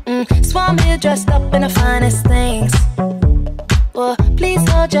 Swam here dressed up in the finest things. Well, please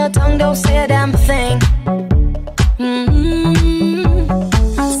hold your tongue, don't say a damn thing.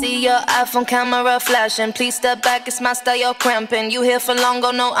 Your iPhone camera flashing. Please step back, it's my style, you're cramping. You here for long, oh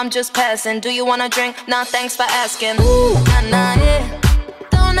no, I'm just passing. Do you wanna drink? Nah, thanks for asking. Ooh, nah, nah, yeah.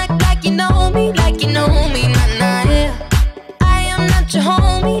 Don't act like you know me, like you know me, nah, nah, yeah. I am not your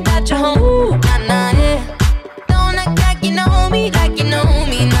homie, not your homie, ooh, nah, nah, yeah. Don't act like you know me, like you know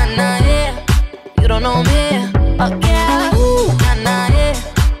me, nah, nah, yeah. You don't know me, oh yeah, ooh, nah, nah, yeah.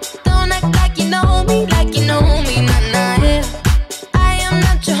 Don't act like you know me, like you know me, nah, nah, yeah.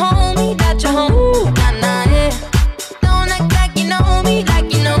 Not your homie, not your homie, ooh, nah, nah, yeah. Don't act like you know me,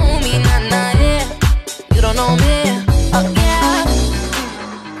 like you know me, nah, nah, yeah. You don't know me, oh yeah.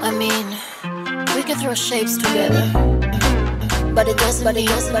 I mean, we can throw shapes together, but it doesn't, but it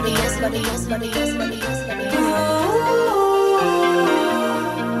doesn't, but it doesn't, but it doesn't, but it doesn't, but it doesn't, but it doesn't.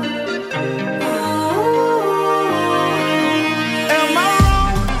 Am I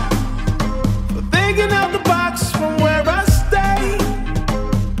wrong for thinking out the box from where I stay?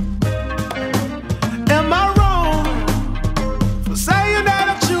 Am I wrong for saying that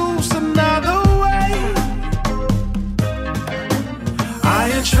I choose another way?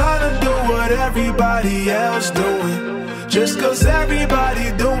 I ain't trying to do what everybody else doing, just cause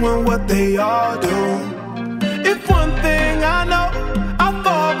everybody doing what they all do. If one thing I know, I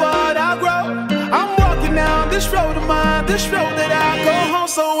fall but I grow. I'm walking down this road of mine, this road that I go home.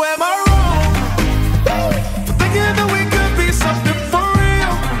 So am I wrong for thinking that we could be something for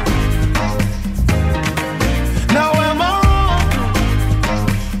real? Now am I wrong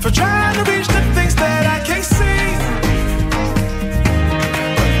for trying to reach the things that I can't see?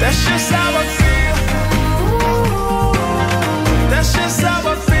 But that's just how I feel. That's just how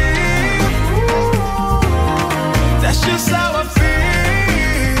I feel. That's just how I feel.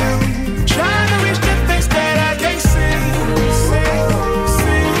 Trying to reach the things that I can't see.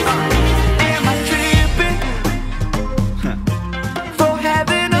 Am I tripping for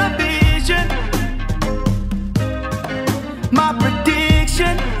having a vision? My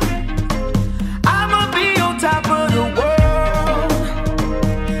prediction, I'ma be on top of the world.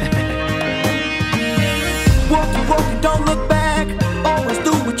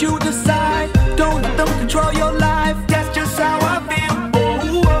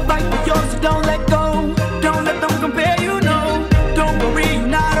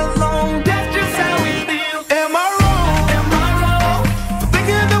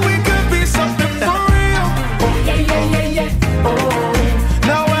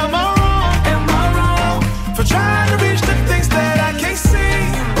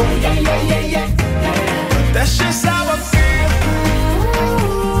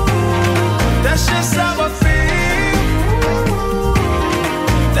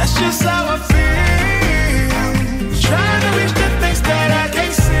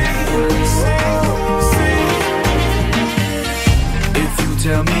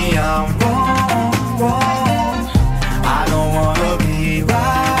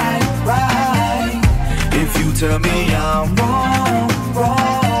 tell me I'm wrong,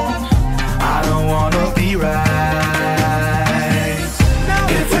 wrong, I don't wanna be right.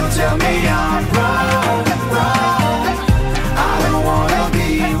 If you tell me I'm wrong, wrong, I don't wanna be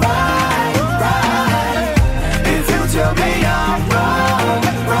right, right. If you tell me I'm wrong,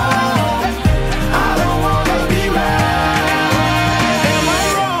 wrong, I don't wanna be right. Am I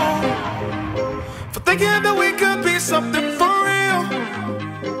wrong for thinking that we could be something for real?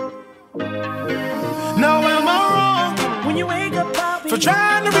 Now am I wrong when you wake up for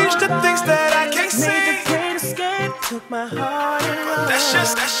trying to reach the things that I can't see? Made the great escape, took my heart and run. That's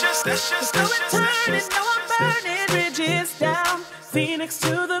just turning, now I'm burning bridges down, Phoenix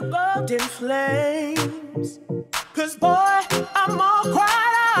to the golden flames. 'Cause boy, I'm all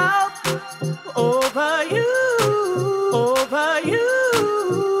cried out over you, over you.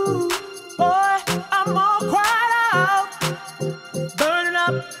 Boy, I'm all cried out, burning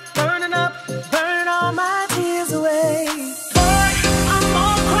up, burning up, burning all my tears away. Boy, I'm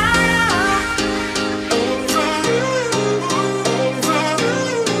all cried out over you, over you.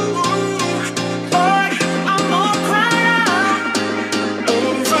 Boy, I'm all cried out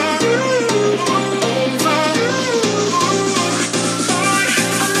over you, over you.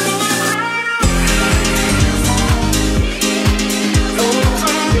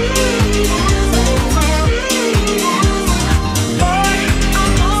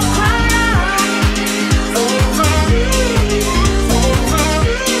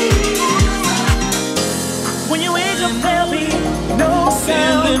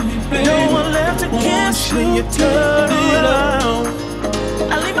 When you turn around,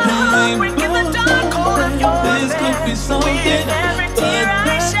 I leave my heart break in the dark cold of your bed. This could be something, every tear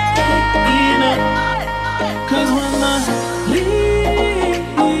I shed. 'Cause when my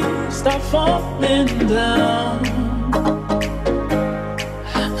leaves start falling down,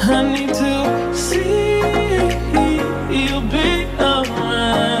 I need to see you be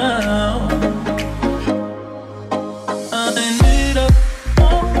around. I need a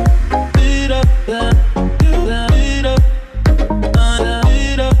beat up that.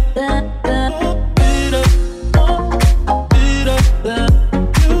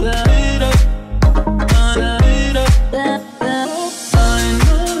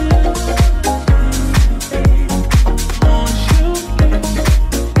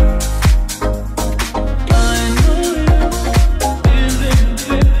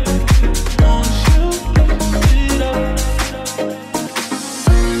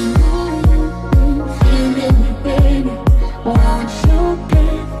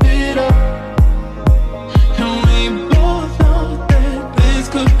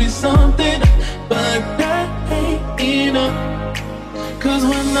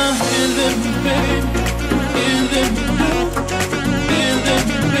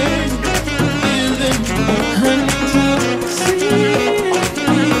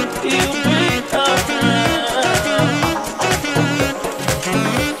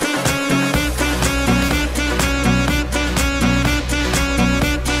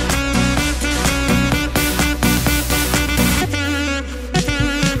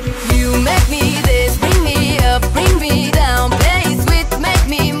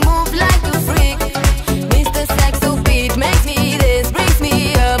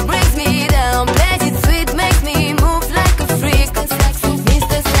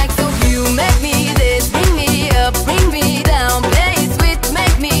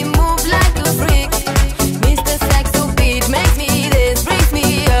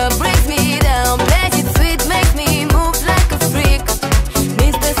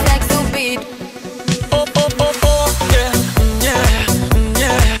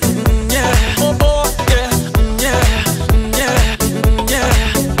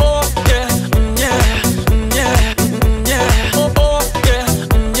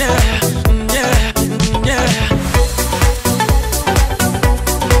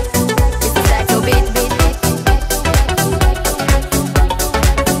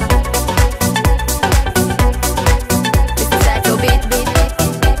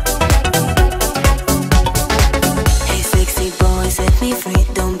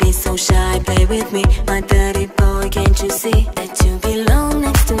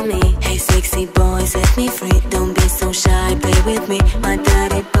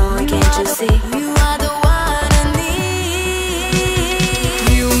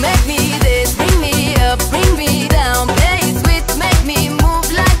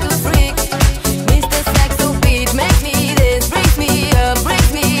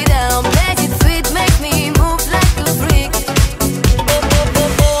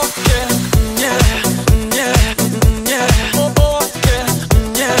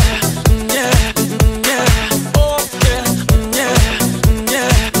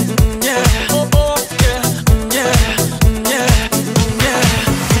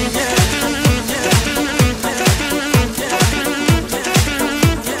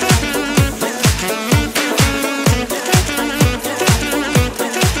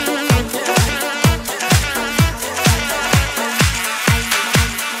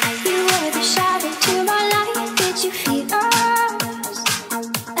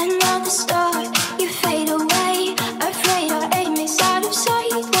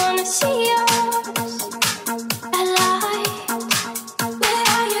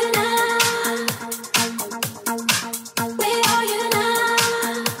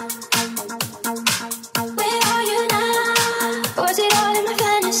 my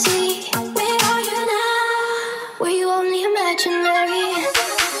fantasy. Where are you now? Were you only imaginary?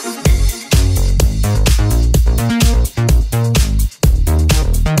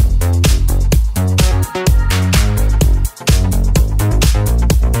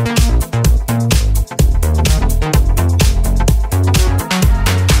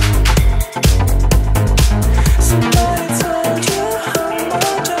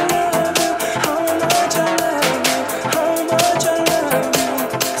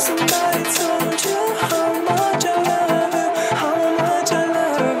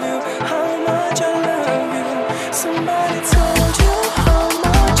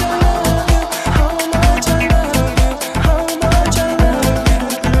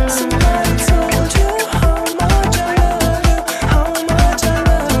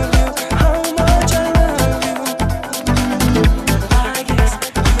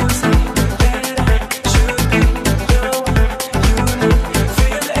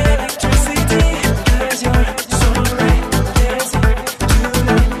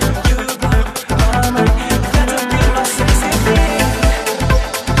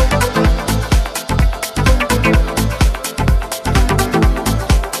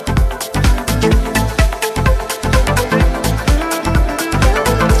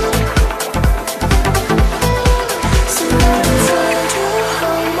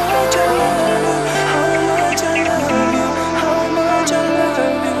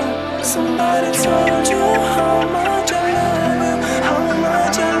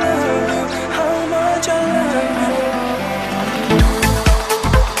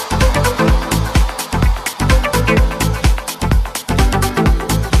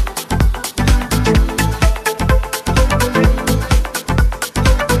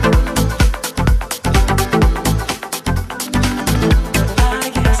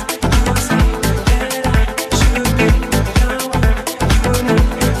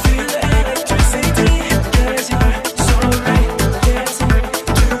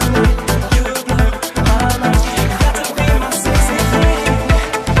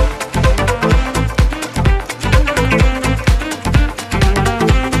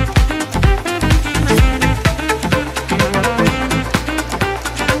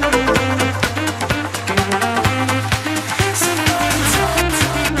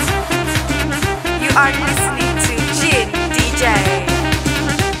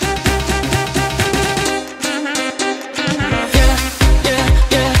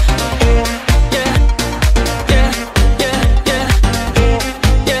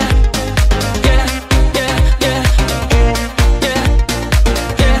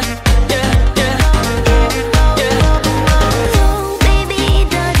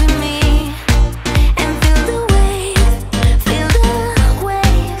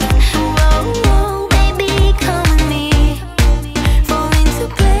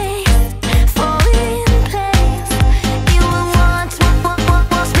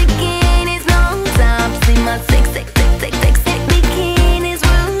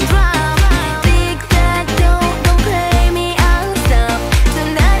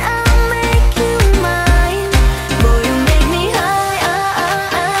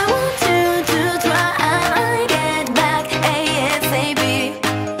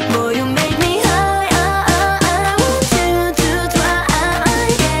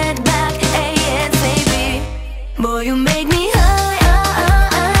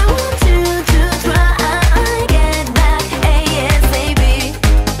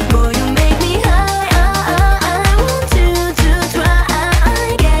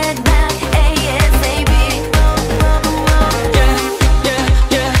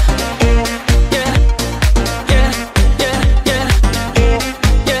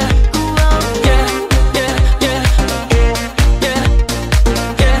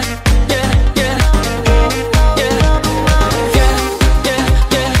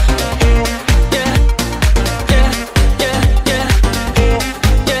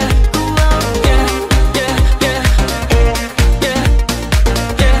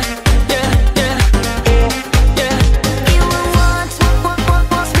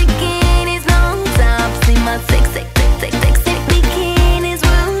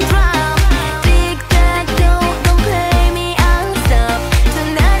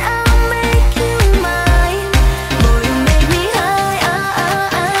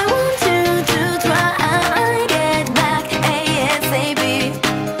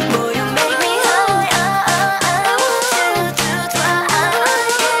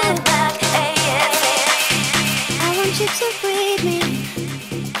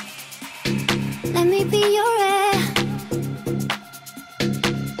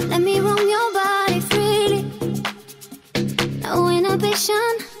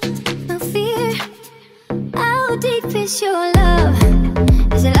 devotion, no fear. How deep is your love?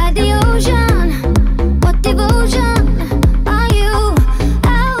 Is it like the ocean? What devotion are you?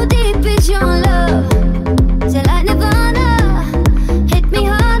 How deep is your love? Is it like Nirvana? Hit me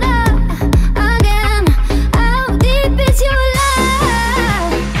harder again. How deep is your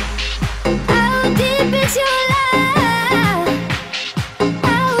love? How deep is your love?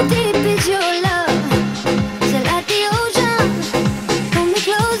 How deep is your love? Is it like the ocean? Pull me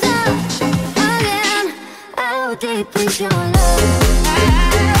closer again. How deep is your love?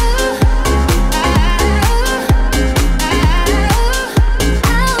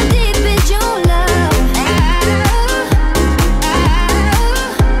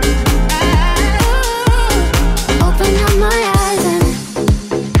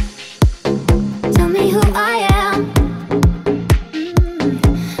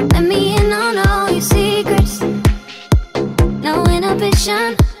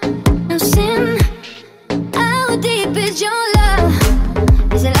 No sin. How deep is your love?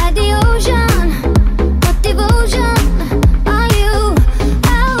 Is it like the ocean? What devotion are you?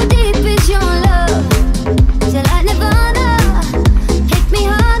 How deep is your love? Is it like Nirvana? Hit me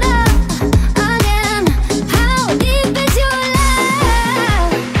harder again. How deep is your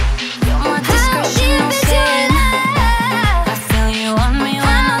love? How deep is your love? I feel you on me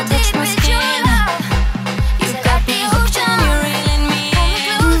when I touch my skin. You got me hooked and you're reeling me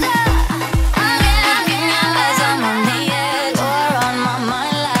in. As I'm on the edge, you're on my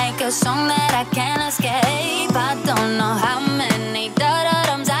mind like a song that I can't escape. I don't know how many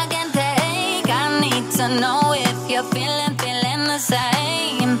da-da-dums I can take. I need to know if you're feeling the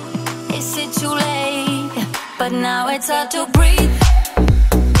same. Is it too late? But now it's hard to breathe.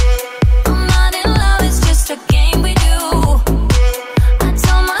 I'm not in love, it's just a game we do. I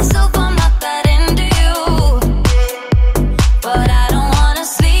tell myself I'm not that into you, but I don't wanna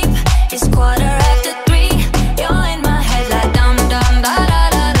sleep. It's 3:15. You're in my head like dum dum da da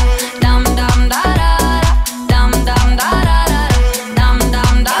da da, dum dum da da da, dum dum da da da, dum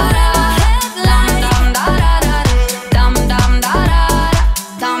dum da da, dum dum da da da, dum dum da da da,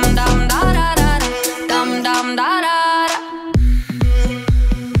 dum dum da da da, dum dum da da da.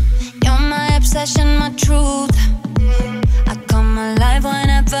 You're my obsession, my truth. I come alive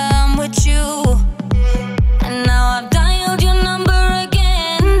whenever I'm with you. And now I've dialed your number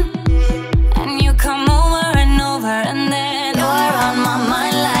again, and you come over and over, and then you're on my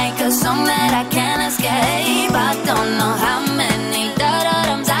mind like a song that I can't escape. I don't know how many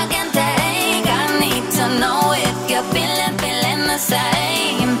da-da-dums I can take. I need to know if you're feeling the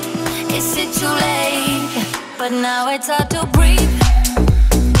same. Is it too late? But now it's hard to breathe.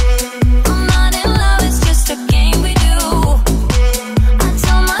 I'm not in love, it's just a game we do. I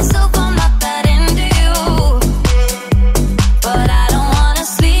tell myself I'm not that into you, but I don't wanna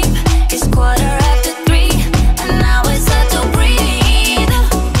sleep. It's 3:15, and now it's hard to breathe.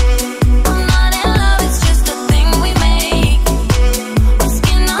 I'm not in love, it's just a thing we make.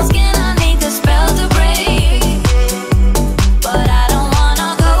 Skin on skin, I need the spell to break, but I don't wanna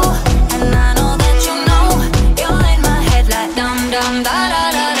go. And I know that you know you're in my head like dum dum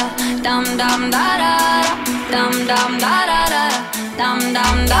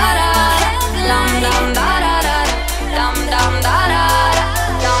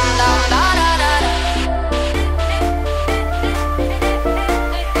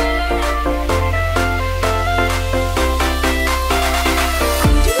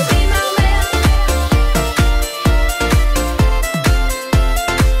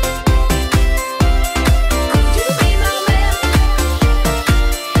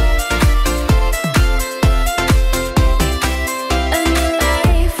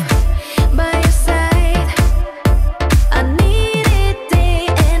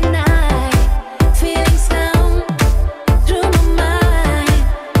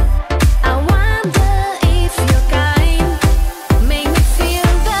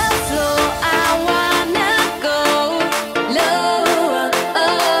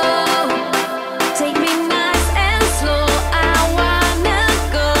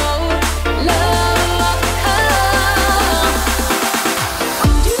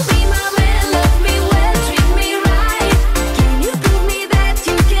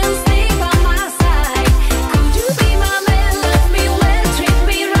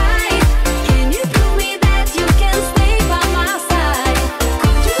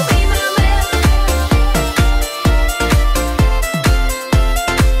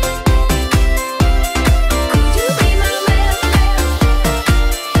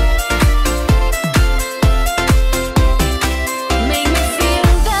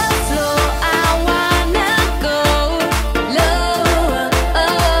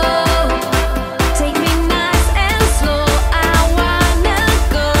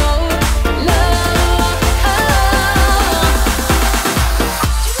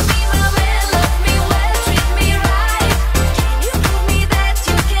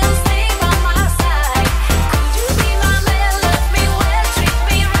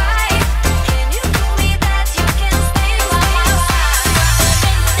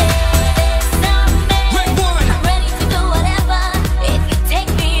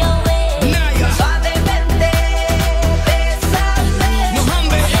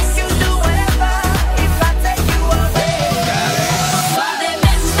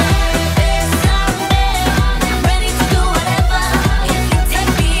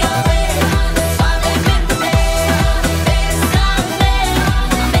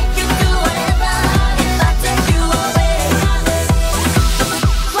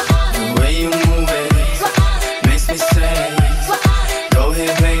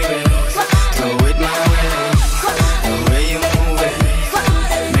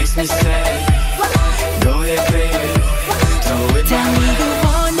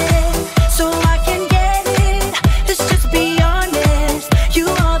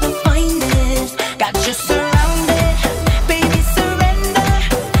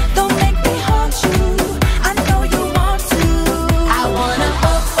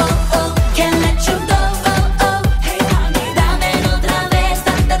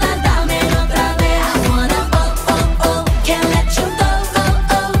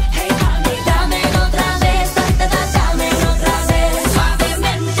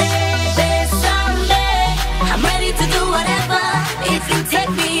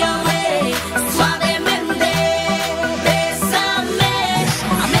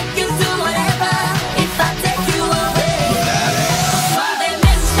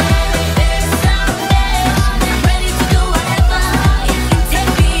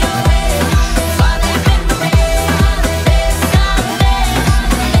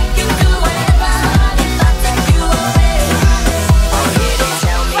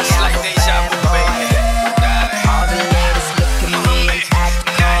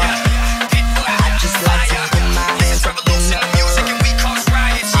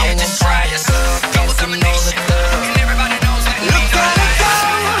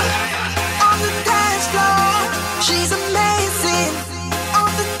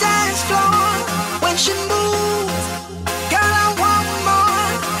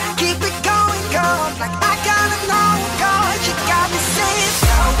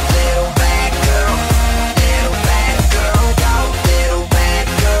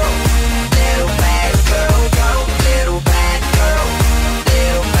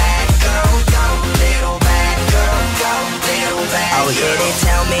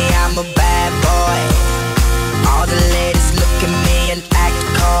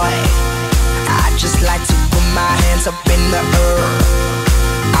hands up in the air.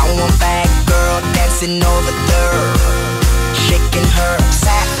 I want bad girl dancing over there, shaking her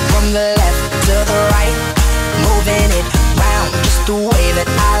sack from the left to the right, moving it round just the way that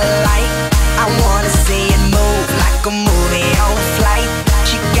I like. I wanna see it move like a movie on a flight.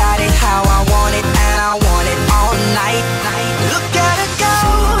 She got it how I want it, and I want it all night. Look at her go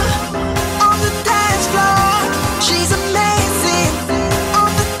on the dance floor. She's amazing on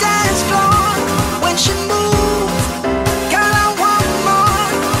the dance floor. When she moves, girl, I want more.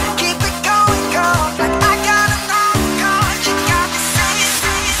 Keep it going, girl, like I got a card. She got me singing.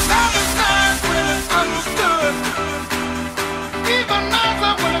 Love is nice when it's understood. Even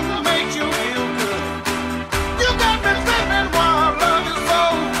nicer when it makes you feel good. You got me thinking while love is so.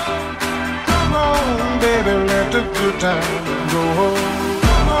 Come on, baby, let the good times go home.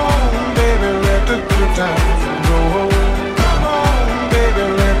 Come on, baby, let the good times go home. Come on, baby,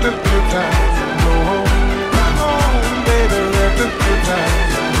 let the good times go home. Come on, baby, let the good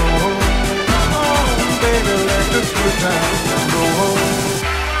times go home. Come on, baby, let the good times go home.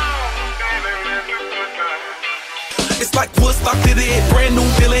 It's like Woodstock did it, brand new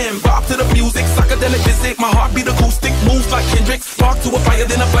feeling. Bob to the music, psychedelic visit. My heartbeat acoustic, moves like Kendrick. Spark to a fire,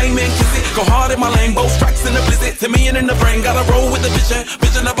 then a flame and kiss it. Go hard in my lane, both strikes in the blizzard. To me and in the brain, gotta roll with the vision.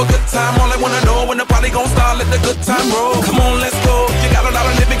 Vision of a good time, all I wanna know when the party gon' start, let the good time roll. Come on, let's go. You got a lot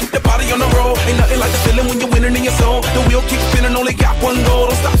of living, keep the party on the road. Ain't nothing like the feeling when you're winning in your soul. The wheel keeps spinning, only got one goal.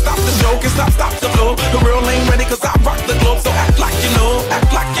 Don't stop, stop the show, can stop the flow. The real ain't ready, cause I rock the globe. So act like you know,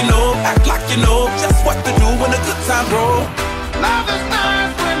 act like you know, act like you know just what to do when the good time roll. Love is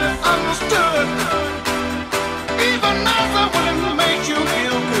nice when it's understood. Even nicer when it makes you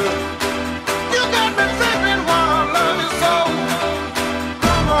feel good. You got me thinking while love is so.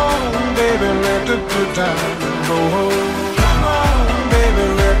 Come on, baby, let the good times go home. Come on, baby,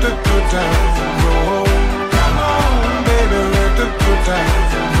 let the good times go home. Come on, baby, let the good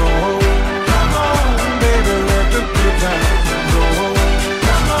times go home. Come on, baby, let the good times go home.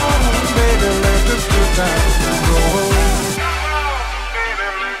 Come on, baby, let the good times go home.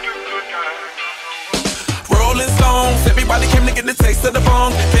 Rolling Stones, everybody came to get the taste of the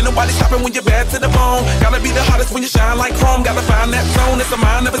bone. Can't nobody stop it when you're bad to the bone. Gotta be the hottest when you shine like chrome. Gotta find that zone, it's a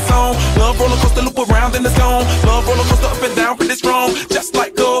mind of its own. Love roller coaster, loop around in the zone. Love roller coaster up and down, pretty strong. Just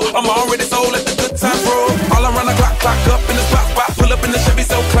like gold, I'm already sold, let the good times roll. All around the clock, clock up in the spot, spot. Pull up in the Chevy,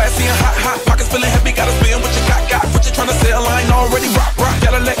 so classy and hot, hot. Pockets feeling heavy, gotta spin what you got. What you tryna sell, I ain't already rock, rock.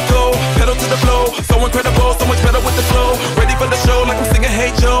 Gotta let go, pedal to the flow. So incredible, so much better with the flow. Ready for the show, like I'm singing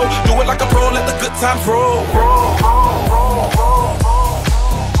Hey Joe. Do it like a pro, let the good times roll.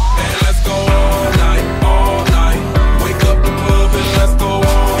 And let's go all night, all night. Wake up the club and let's go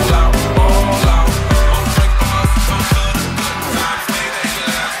all out, all out. Don't drink for us, so good, good times, they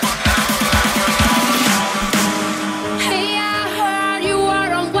last forever. Hey, I heard you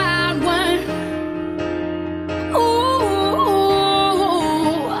were a wild one. Ooh,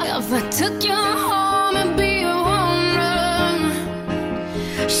 if I took you home and be a woman,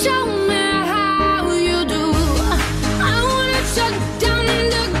 show me how you do. I wanna shut down in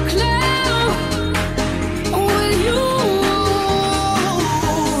the club with you.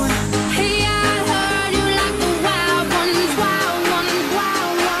 Hey, I heard you like the wild ones, wild ones,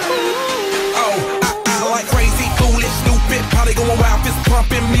 wild ones. Oh, I like crazy, foolish, stupid. Party going wild, fist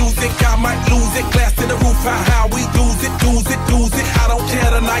pumping music. I might lose it. Glass to the roof, how we lose it, lose it, lose it. I don't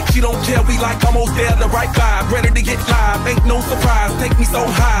care tonight, she don't care. We like almost there, the right vibe. Ready to get live, ain't no surprise. Take me so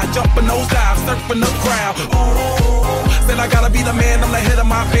high, jumping those dives, surfing the crowd. Ooh, said I gotta be the man, I'm the head of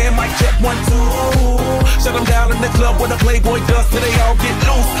my band. Mic check 1, 2. Shut them down in the club where the Playboy does till they all get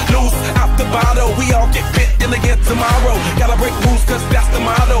loose, loose. Out the bottle, we all get fit in again tomorrow. Gotta break rules, cause that's the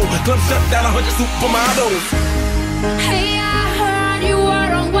motto. Club shut down 100 supermodels. Hey, I heard you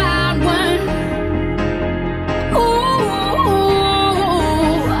were a wild one. Ooh,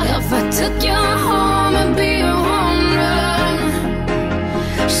 if I took you home and be a woman,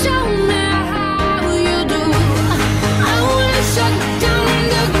 show me how you do. I wanna shut down in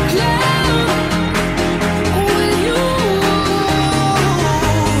the club with you.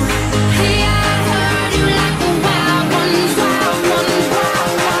 Hey, I heard you like the wild ones, wild ones,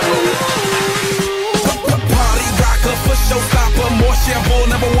 wild ones. Party rocker, for showstopper, more shampoo,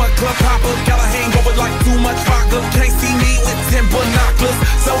 #1 club hopper. Got a hangover like too much vodka. Can't see me with 10 binoculars.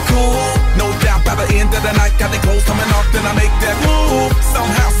 So cool, no doubt by the end of the night. Got the clothes coming off, then I make that move.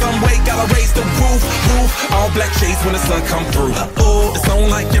 Somehow, some way, gotta raise the roof, roof. All black shades when the sun come through. It's on on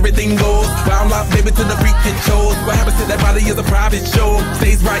like everything goes. Wild out, baby, to the freak it shows. What happens to that body is a private show.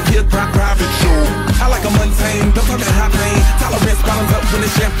 Stays right here, private show. I like a mundane, don't talk that hot pain. Tolerance bottoms up when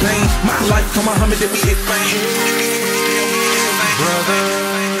it's champagne. My life, come on, Muhammad, then we explain. Brother,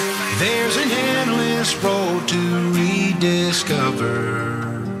 there's an endless road to rediscover.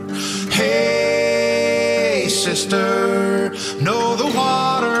 Hey, sister, know the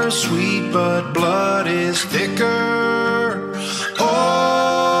water's sweet, but blood is thicker.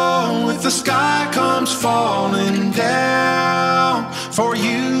 Oh, if the sky comes falling down for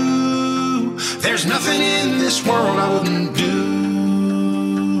you, there's nothing in this world I wouldn't do.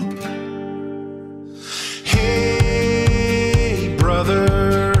 Hey,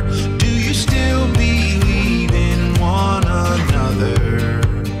 brother, do you still believe in one another?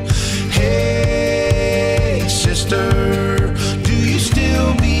 Hey, sister, do you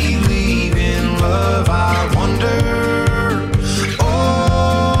still believe in love? I wonder.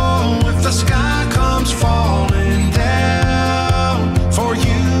 Oh, if the sky comes falling down for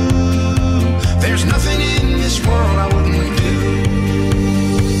you, there's nothing in this world I wouldn't do.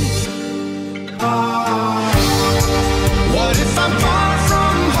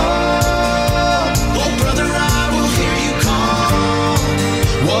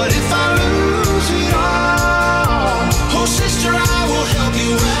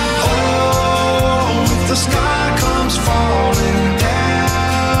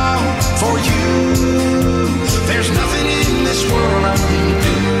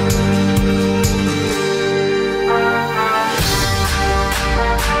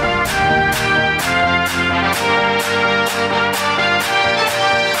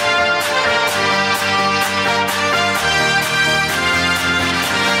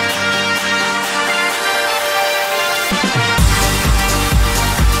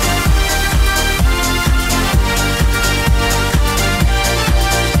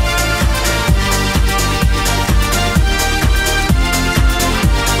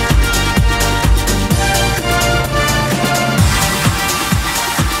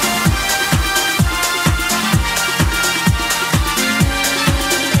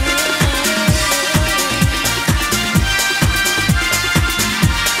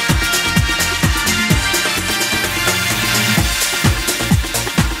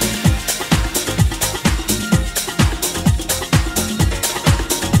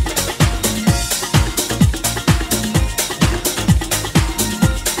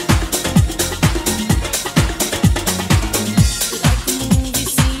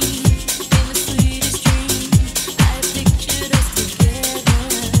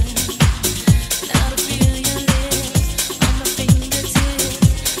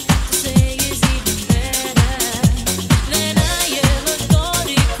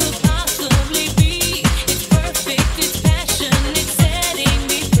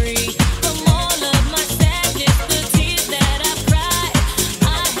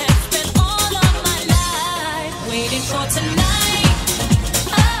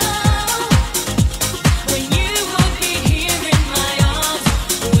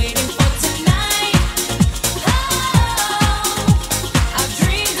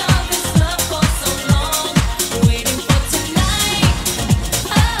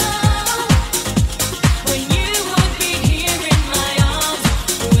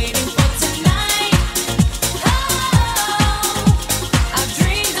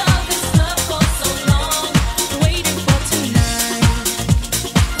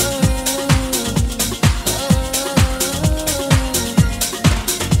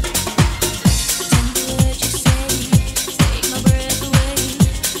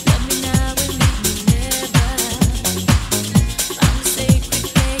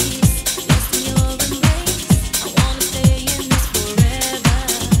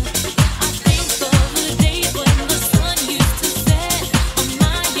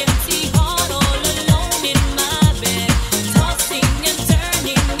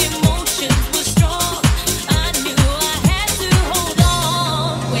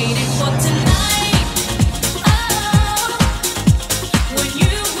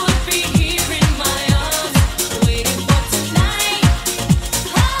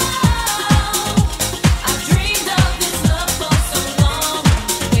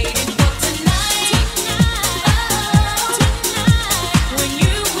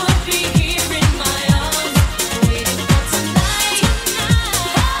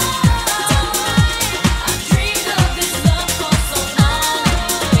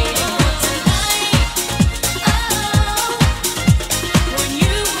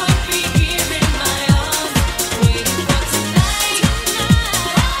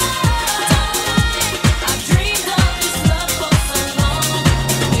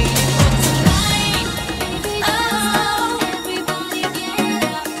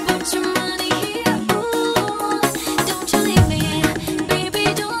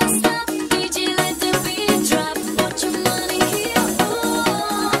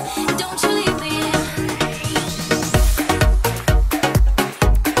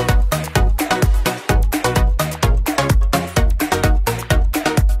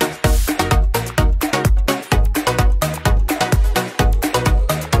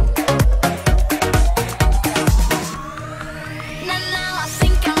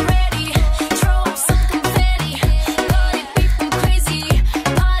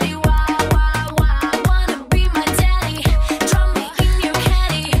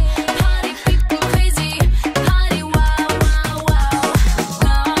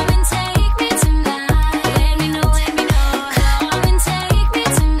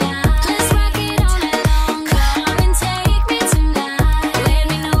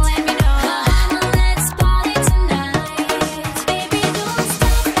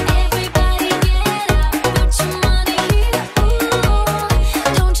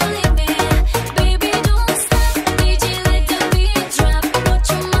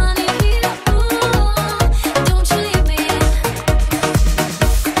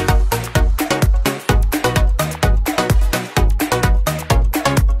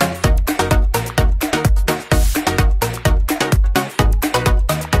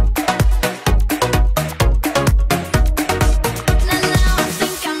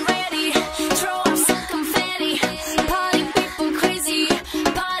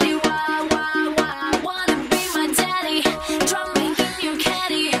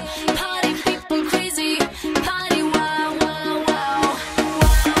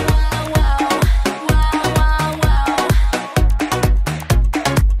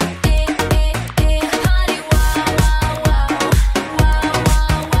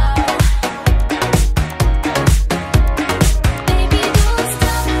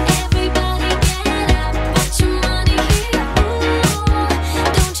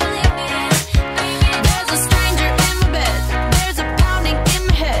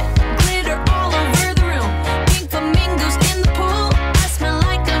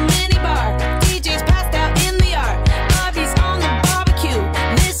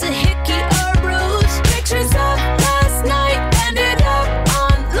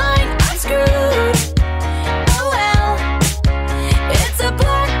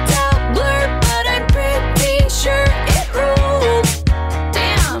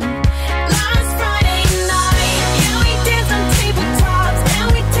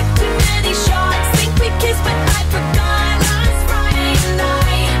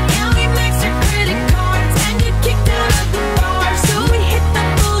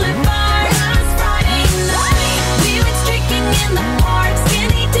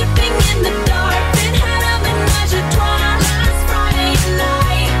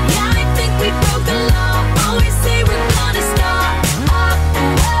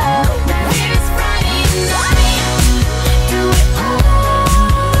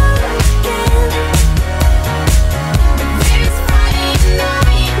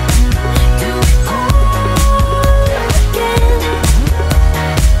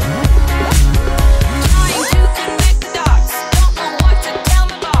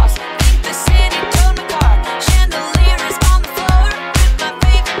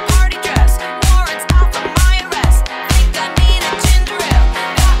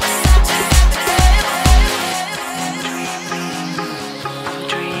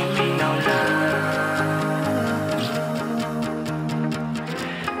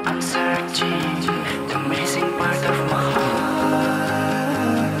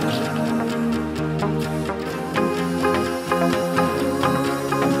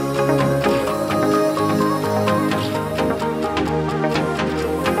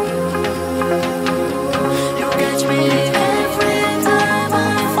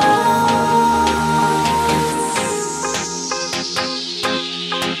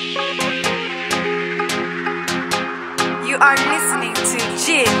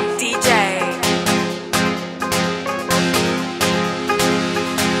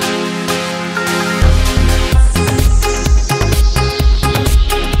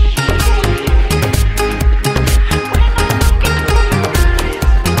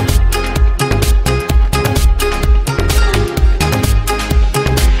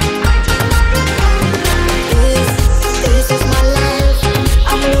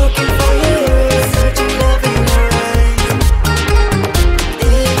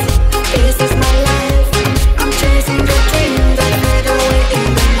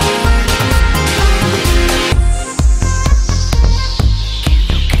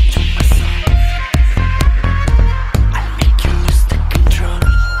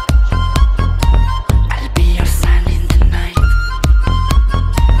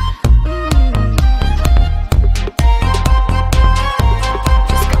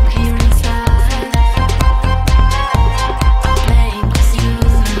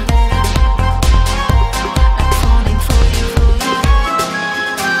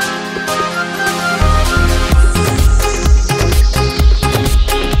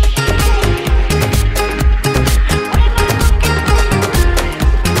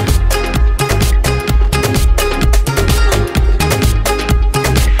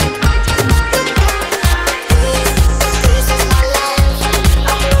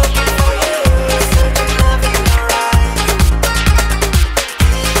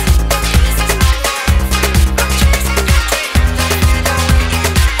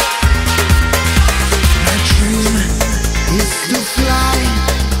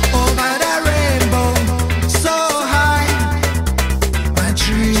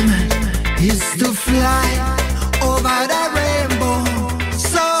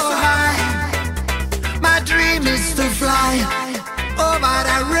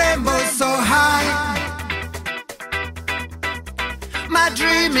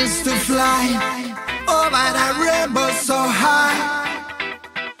 is to fly over that rainbow so high.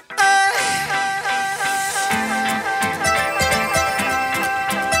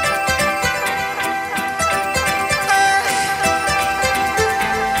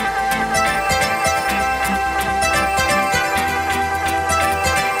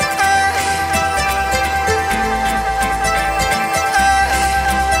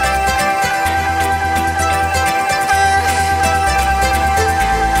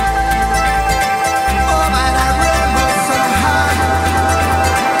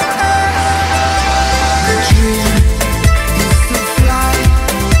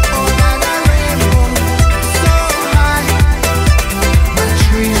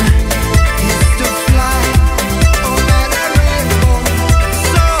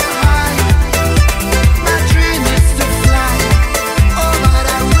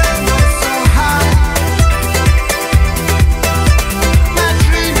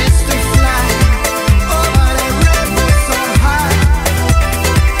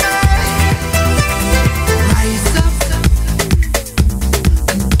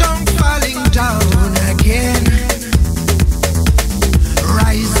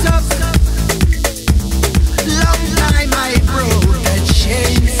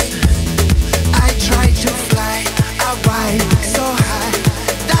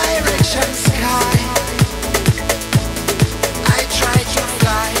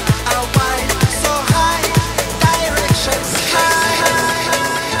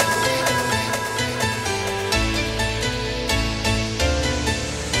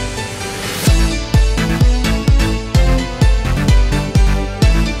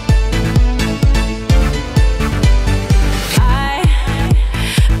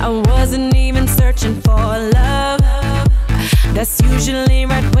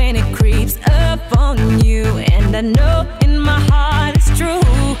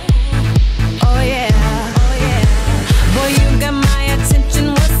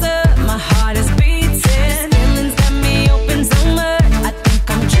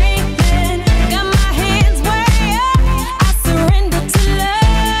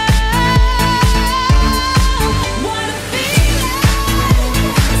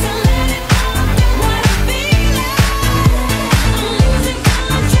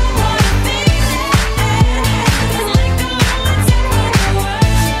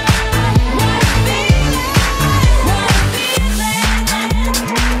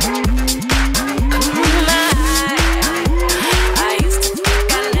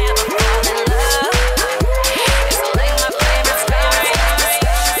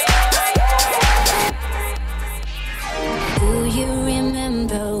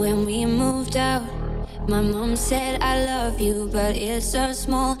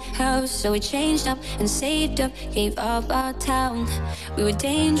 So we changed up and saved up, gave up our town. We were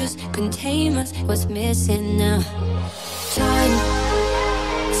dangerous, couldn't tame us. What's missing now? Time.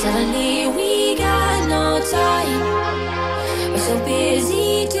 Suddenly we got no time. We're so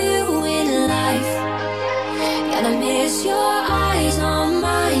busy doing life. And I miss your eyes on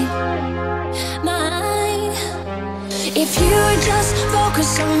mine. Mine. If you would just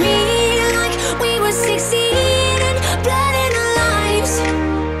focus on me like we were 16 and blood in our lives.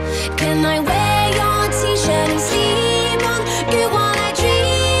 Can I wear your t-shirt and sleep on you while I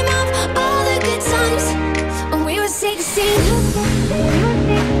dream of all the good times when we were 16?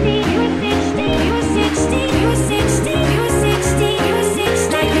 You were 16, you were 16, you were 16, you were 16,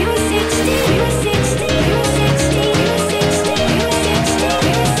 like you were 16, you were 16, you were 16, you were 16, you were 16, you were 16,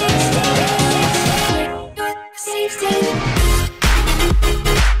 you were 16.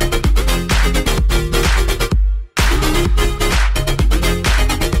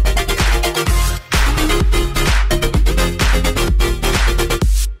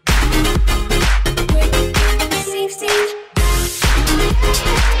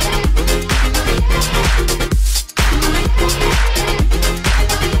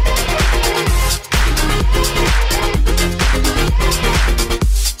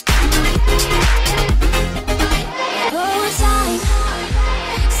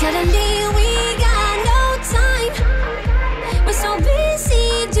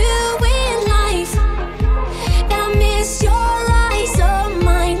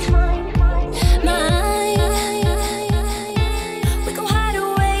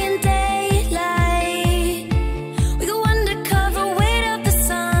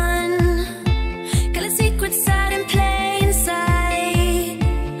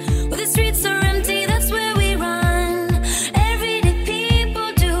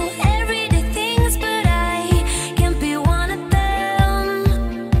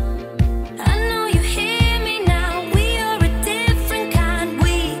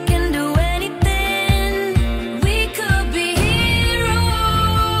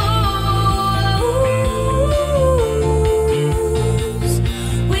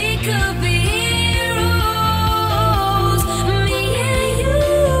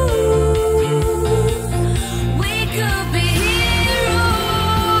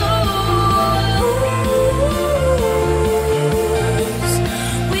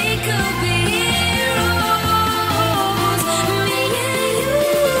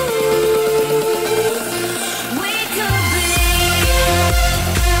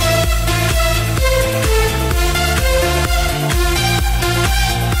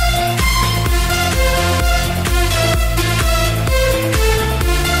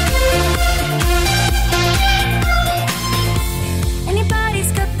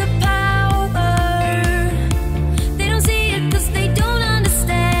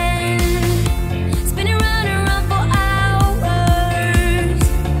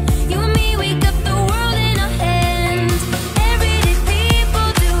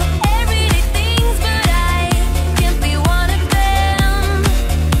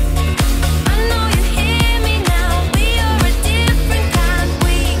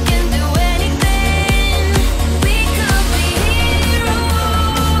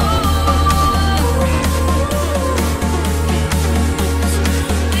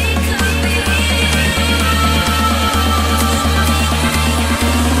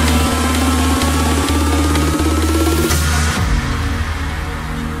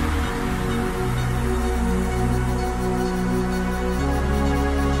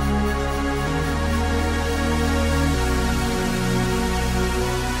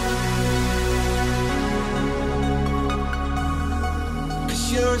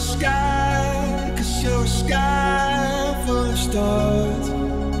 you're a sky, 'cause you're a sky full of stars.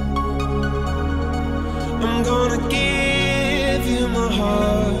 I'm gonna give you my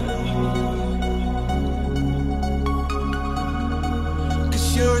heart. 'Cause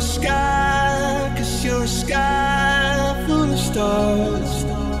you're a sky, 'cause you're a sky full of stars.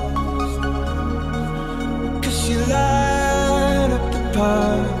 'Cause you light up the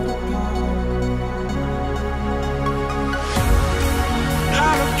path. I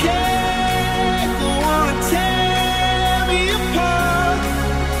don't care if you wanna tear me apart.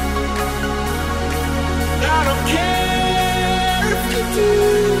 I don't care if you do.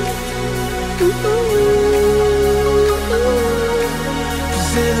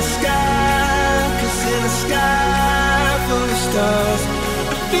 'Cause in the sky full of stars,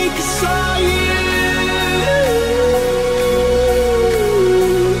 I think I saw you.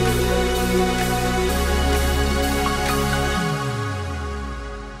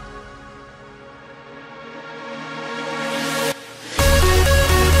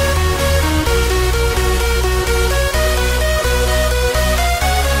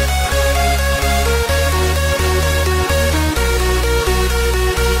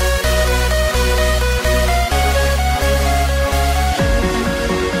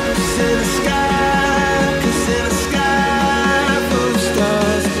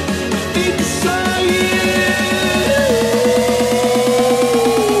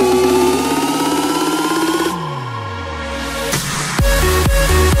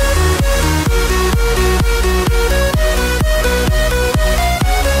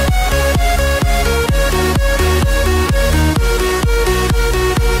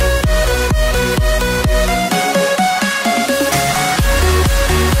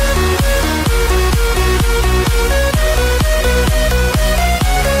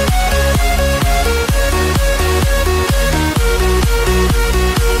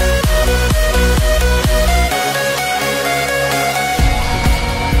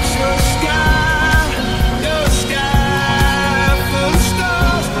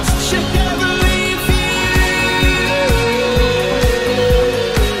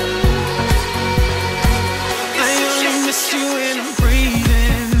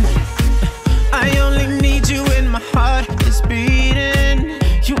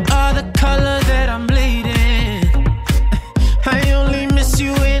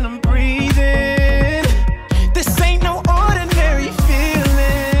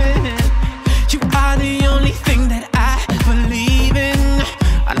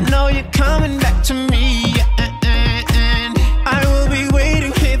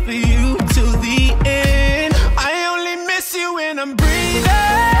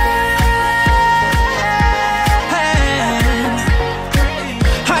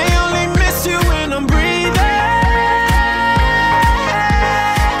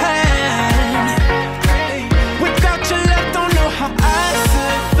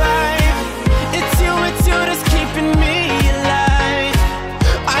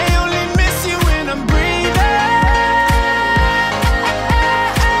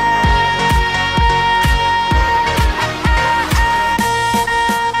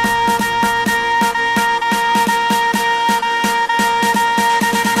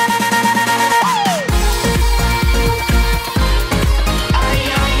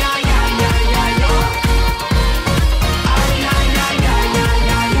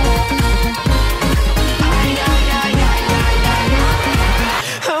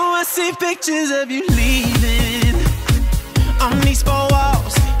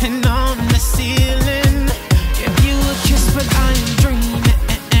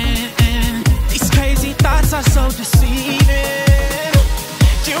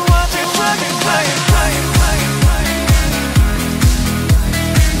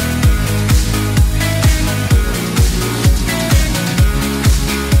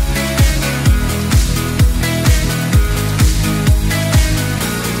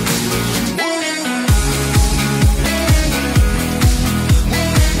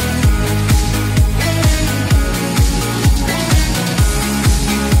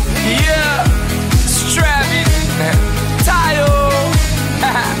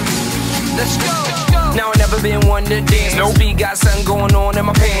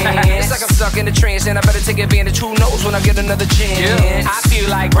 And I better take advantage, who knows when I get another chance. Yeah. I feel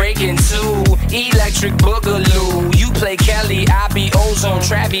like breaking two, electric boogaloo. You play Kelly, I be Ozone,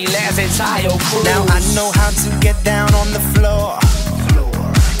 Travi, Laz, and Tayo Cruz. Now I know how to get down on the floor.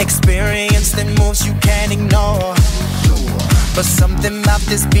 Experience the moves you can't ignore. But something about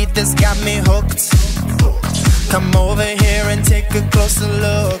this beat that's got me hooked. Come over here and take a closer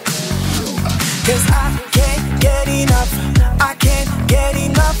look. 'Cause I can't get enough, I can't get enough.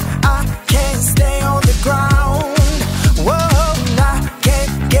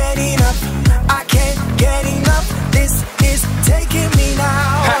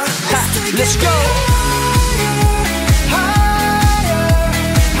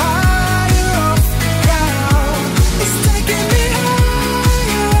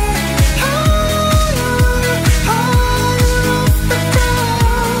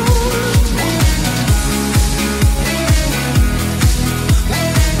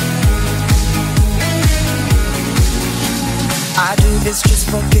 I do this just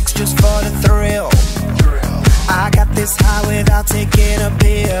for kicks, just for the thrill. I got this high without taking a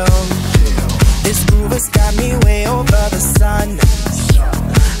pill. This groove has got me way over the sun.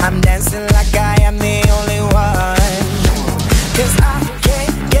 I'm dancing like I am the only one. 'Cause I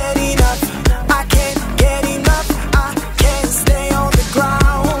can't get enough, I can't get enough, I can't stay on the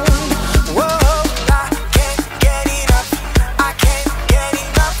ground. Whoa, I can't get enough, I can't get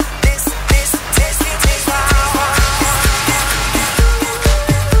enough. This tasty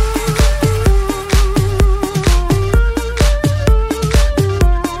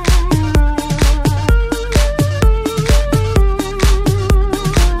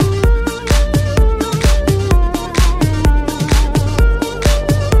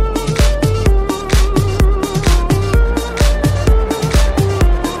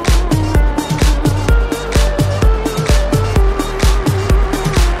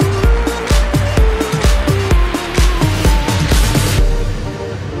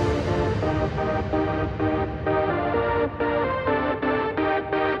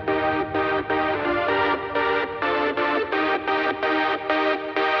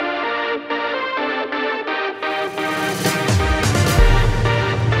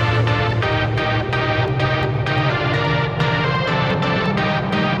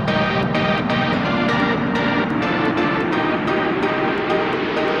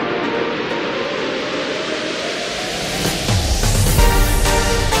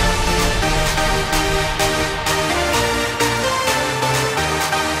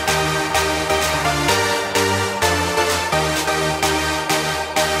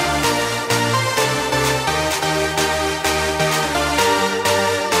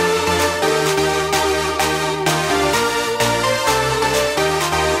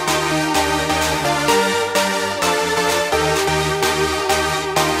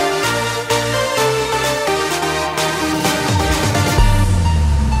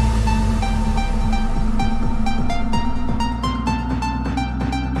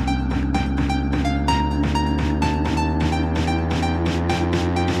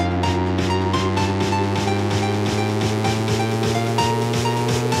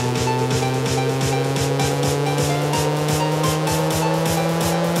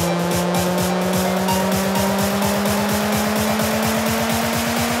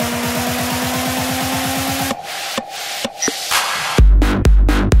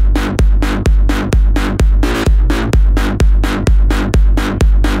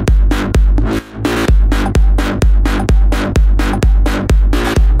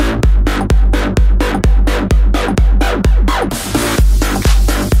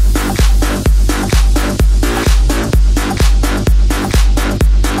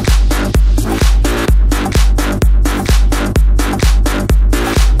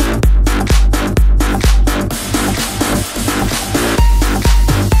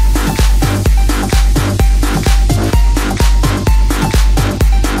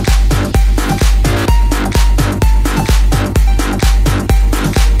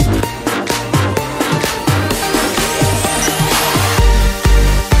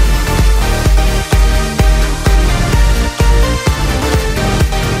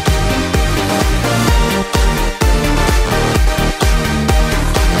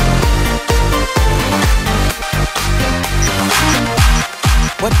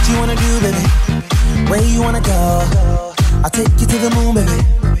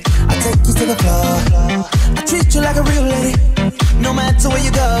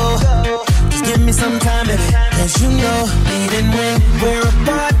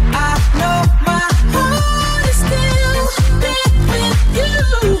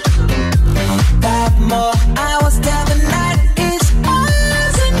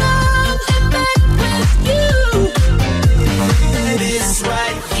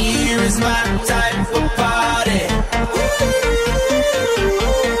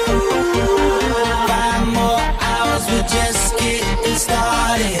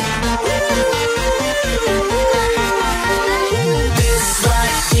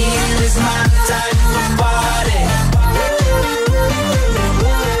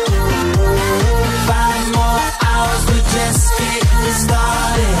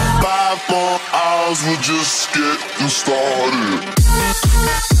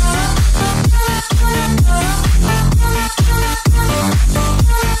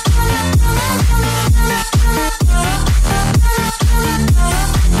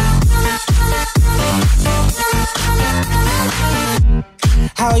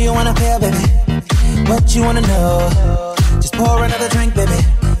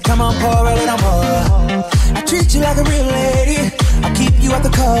you at the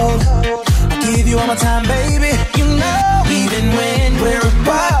cold. I give you all my time, baby. You know, even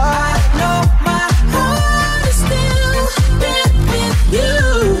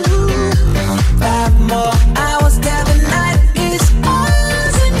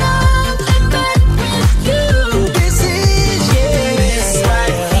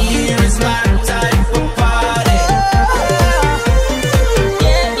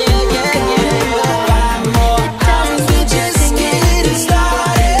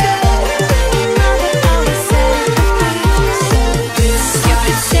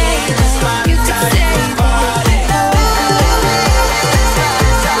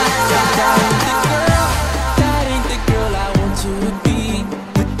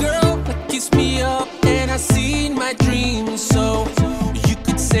raised me up and I see in my dreams. So you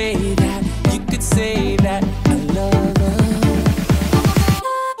could say that I love her.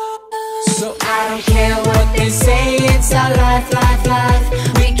 So I don't care what they say, it's our life, life, life.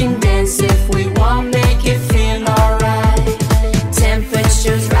 We can dance if we want, make it feel alright.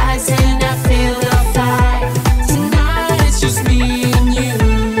 Temperatures rising, I feel the fire. Tonight it's just me and you.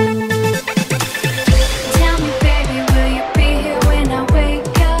 Tell me, baby, will you be here when I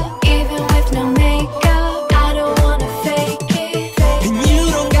wake up? Even with no makeup, I don't wanna fake it. And you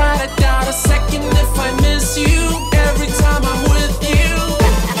don't gotta doubt a second if I miss you. Every time I'm with you,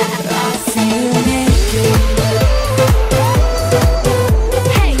 I feel naked.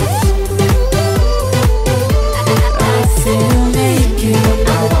 Hey, I feel naked.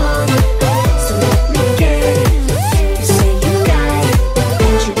 I want it, so let me get it. You say you got it,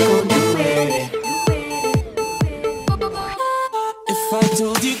 and you're gonna wear it. If I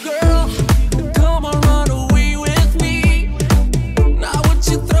told you, girl, come on, run away with me, now would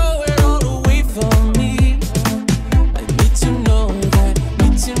you throw it all away from me? I need to know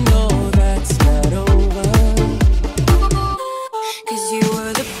that's not over. cause you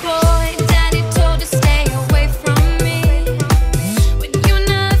were the boy daddy told to stay away from me. When you're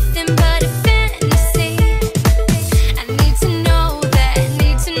nothing but a fantasy. I need to know that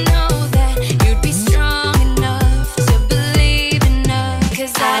you'd be strong enough to believe enough.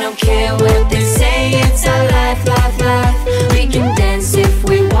 Cause I don't care what they say, it's our life, life, life. We can dance if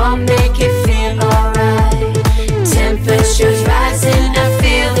we want, make it feel alright. Temperatures rising, I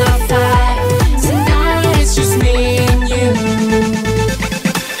feel the fire. Tonight it's just me and you.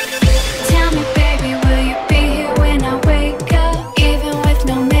 Tell me, baby, will you be here when I wake up? Even with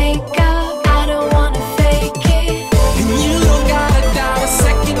no makeup, I don't wanna fake it. And you don't gotta doubt a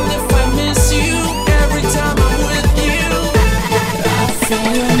second if I miss you. Every time I'm with you, I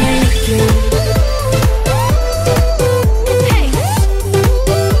feel naked. Hey,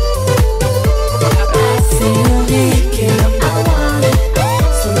 I feel naked. I want it,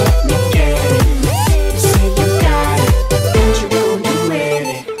 so let me get it. You say you got it, and you're gonna wear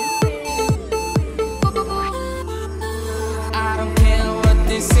it. I don't care what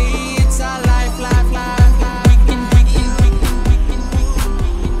they say, it's our life, life, life, life. We can.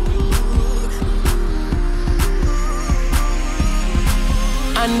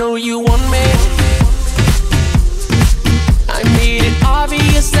 I know you want me. I made it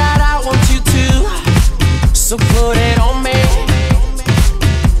obvious that I want you to, so put it on me.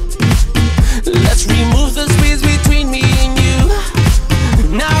 Let's remove the space between me and you.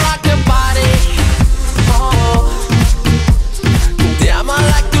 Now rock your body. Oh, damn, I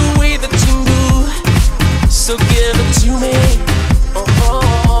like the way that you move. So give it to me.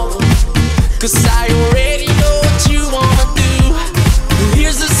 Oh, cause I already know what you wanna do.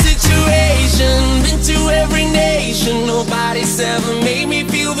 Here's the situation, been to every nation. Nobody's ever made me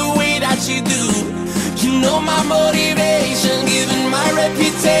feel the way that you do. You know my motivation, given my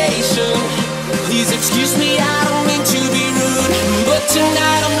reputation. Please excuse me, I don't mean to be rude, but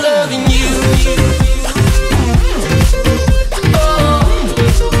tonight I'm loving you. Oh,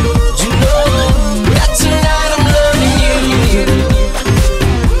 you know that tonight I'm loving you.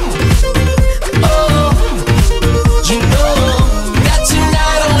 Oh, you know that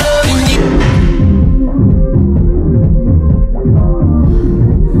tonight I'm loving you.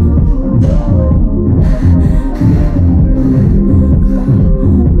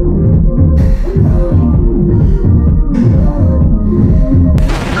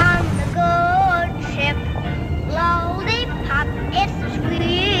 On the good ship, lollipop, it's a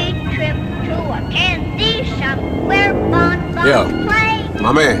sweet trip to a candy shop where bonbons Yo, play.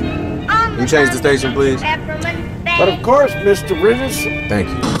 my man, can you change the station, please? Peppermint But of course, Mr. Bridges. Thank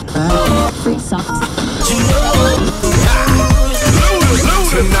you.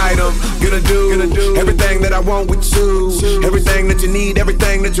 Tonight I'm gonna do everything that I want with you. Everything that you need,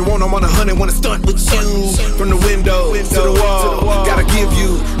 everything that you want. I'm on 100, wanna stunt with you. From the window to the wall, gotta give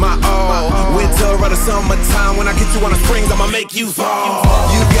you my all. Winter or the summertime, when I get you on the springs, I'ma make you fall.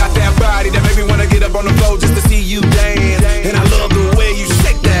 You got that body that make me wanna get up on the floor just to see you dance. And I love the way you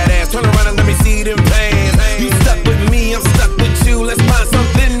shake that ass. Turn around and let me see them pants. You stuck with me, I'm stuck with you. Let's find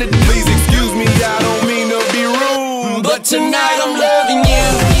something to do. Please excuse me, I don't mean to be rude, but tonight I'm loving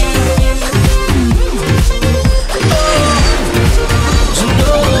you.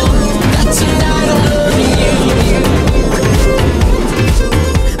 Tonight I'm loving you.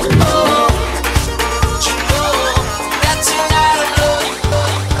 Oh, that tonight I'm loving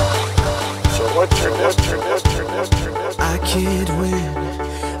you. So what's your next? I can't win,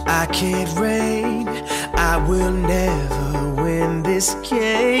 I can't reign, I will never win this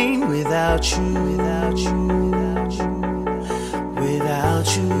game. same without you, without you, without you, without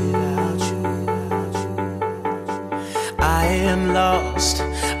you, without you. I am lost,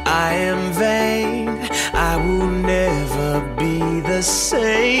 I am vain, I will never be the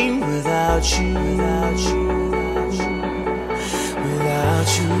same without you, without you, without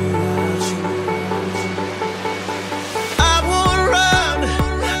you, without you. I won't run,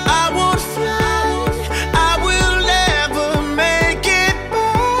 I won't fly, I will never make it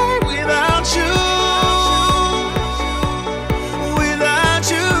by without you, without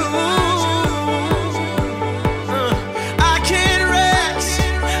you. I can't rest,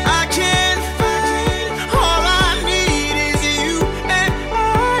 I can't fight, all I need is you and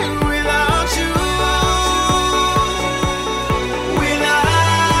I without you, without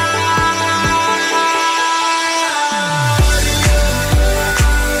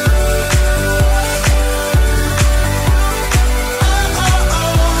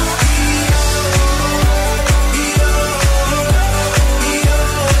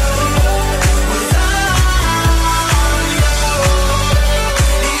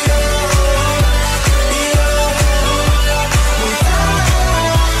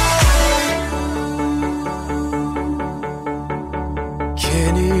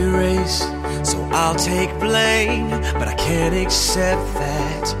Can't erase, so I'll take blame, but I can't accept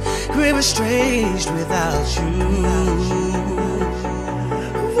that we're estranged without you,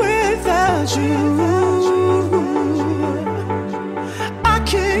 without you. I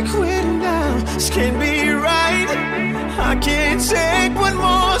can't quit now, this can't be right. I can't take one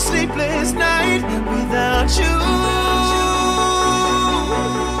more sleepless night without you,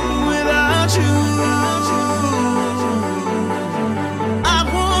 without you. I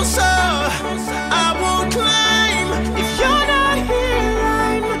won't soar, I won't climb. If you're not here,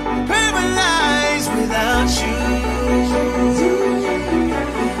 I'm paralyzed without you,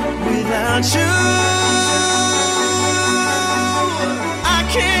 without you. I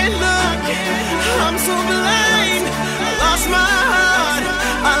can't look, I'm so blind. I lost my heart,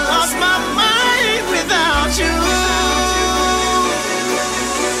 I lost my mind without you.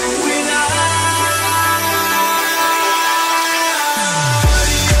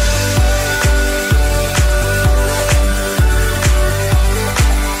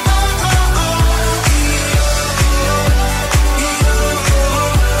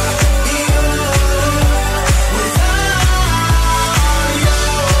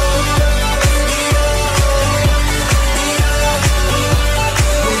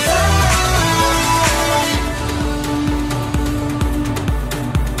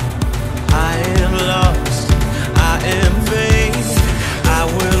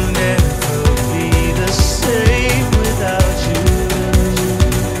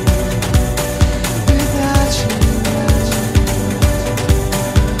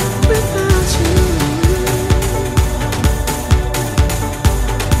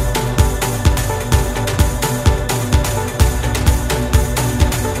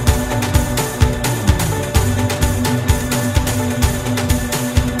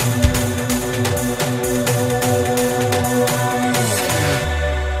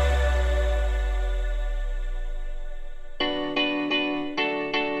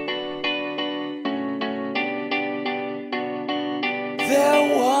 There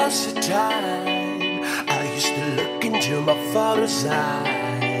was a time I used to look into my father's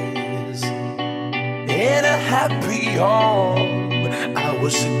eyes. In a happy home, I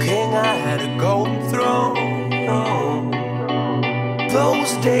was a king, I had a golden throne.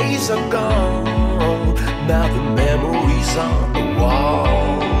 Those days are gone, now the memories on the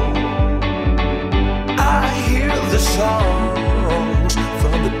wall. I hear the songs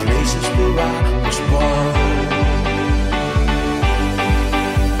from the places where I was born.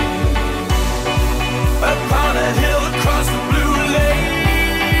 Upon a hill across the blue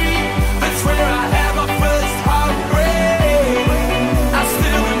lake, that's where I had my first heartbreak. I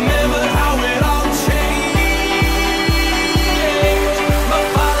still remember how it all changed. My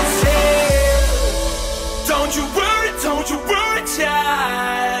father said, don't you worry,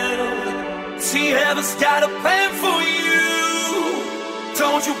 child. See, heaven's got a plan for you.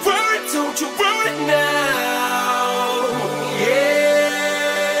 Don't you worry now. Yeah.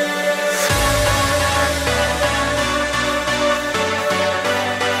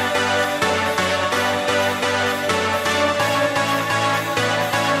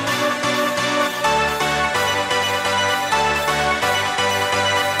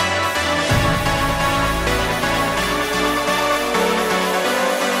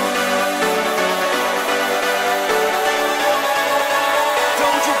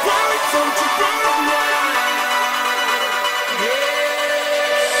 Don't you worry,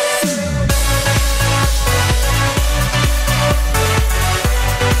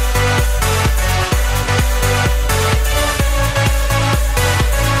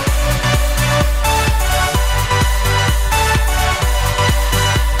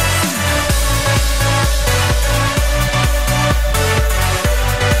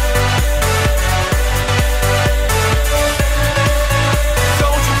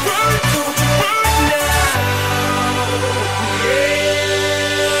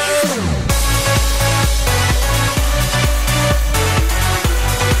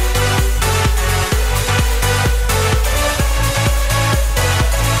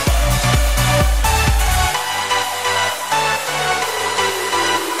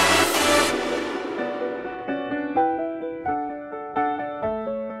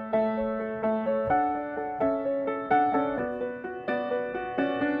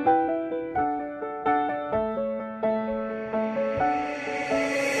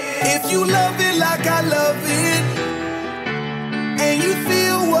 If you love it like I love it, and you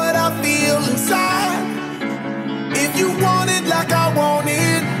feel what I feel inside, if you want it like I want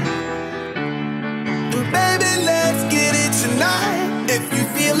it, then baby, let's get it tonight. If you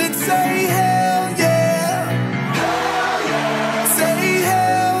feel it, say hell yeah. Hell yeah. Say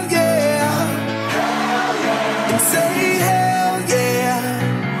hell yeah. Hell yeah. And say hell yeah.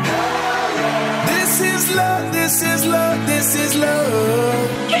 Hell yeah. This is love, this is love, this is love.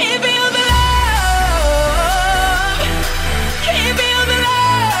 Can you feel the love? Can you feel the love?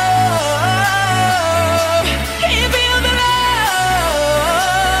 Can you feel the love?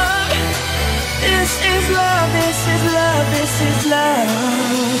 This is love, this is love, this is love.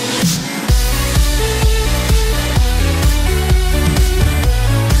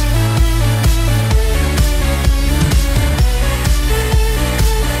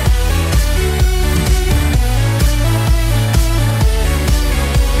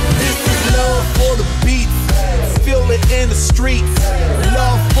 For the beats, feel it in the streets.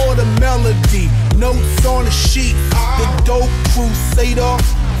 Love for the melody, notes on the sheet. The dope crusader,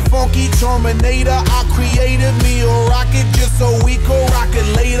 funky terminator. I created me a rocket just so we could rock it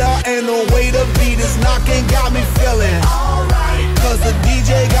later. And the way the beat is knocking got me feeling alright. Cause the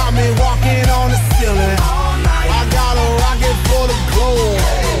DJ got me walking on the ceiling. I got a rocket for the globe,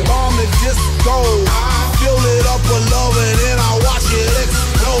 bomb the disco. Fill it up with love and then I watch it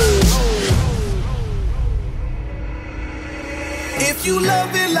explode. If you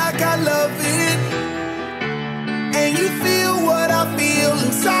love it like I love it, and you feel what I feel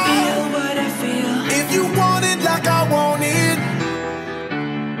inside, if you want it like I want it,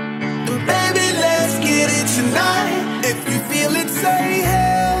 then baby, let's get it tonight. If you feel it, say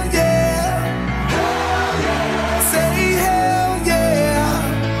hell yeah. Hell yeah. Say hell yeah.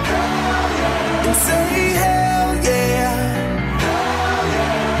 Hell yeah. And say hell yeah. Hell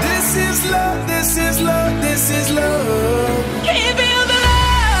yeah. This is love, this is love, this is love. Can you feel the love?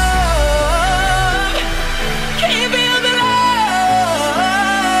 Can you feel the love?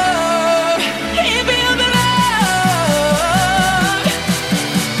 Can you feel the love?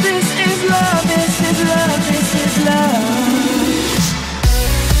 This is love, this is love, this is love.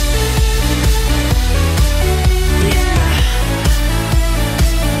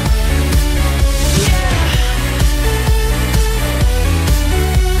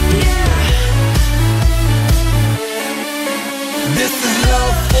 This is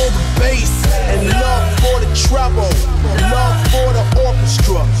love for the bass and love for the treble, love for the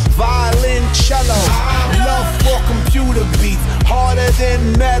orchestra, violin, cello, love for computer beats, harder than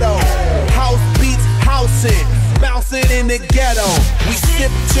metal, house beats, housing, bouncing in the ghetto. We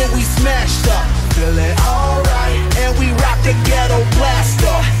sip till we smashed up, feeling alright, and we rock the ghetto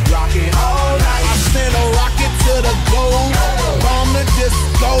blaster, rocking all night. I send a rocket to the globe, bomb the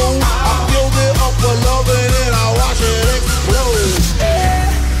disco. I filled it up with love and then I watch it explode. Yeah,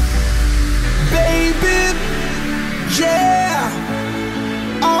 baby, yeah,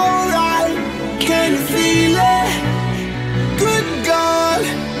 alright, can you feel it? Good God,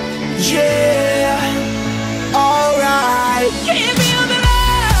 yeah, alright. Can you feel the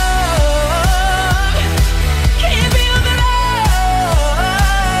love? Can you feel the love?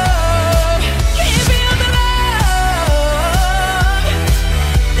 Can you feel the love?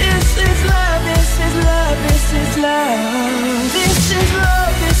 This is love, this is love, this is love. This is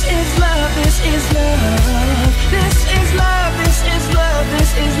love, this is love, this is love. This is love, this is love,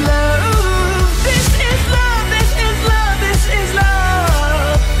 this is love. This is love, this is love, this is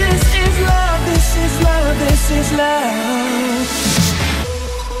love. This is love, this is love, this is love.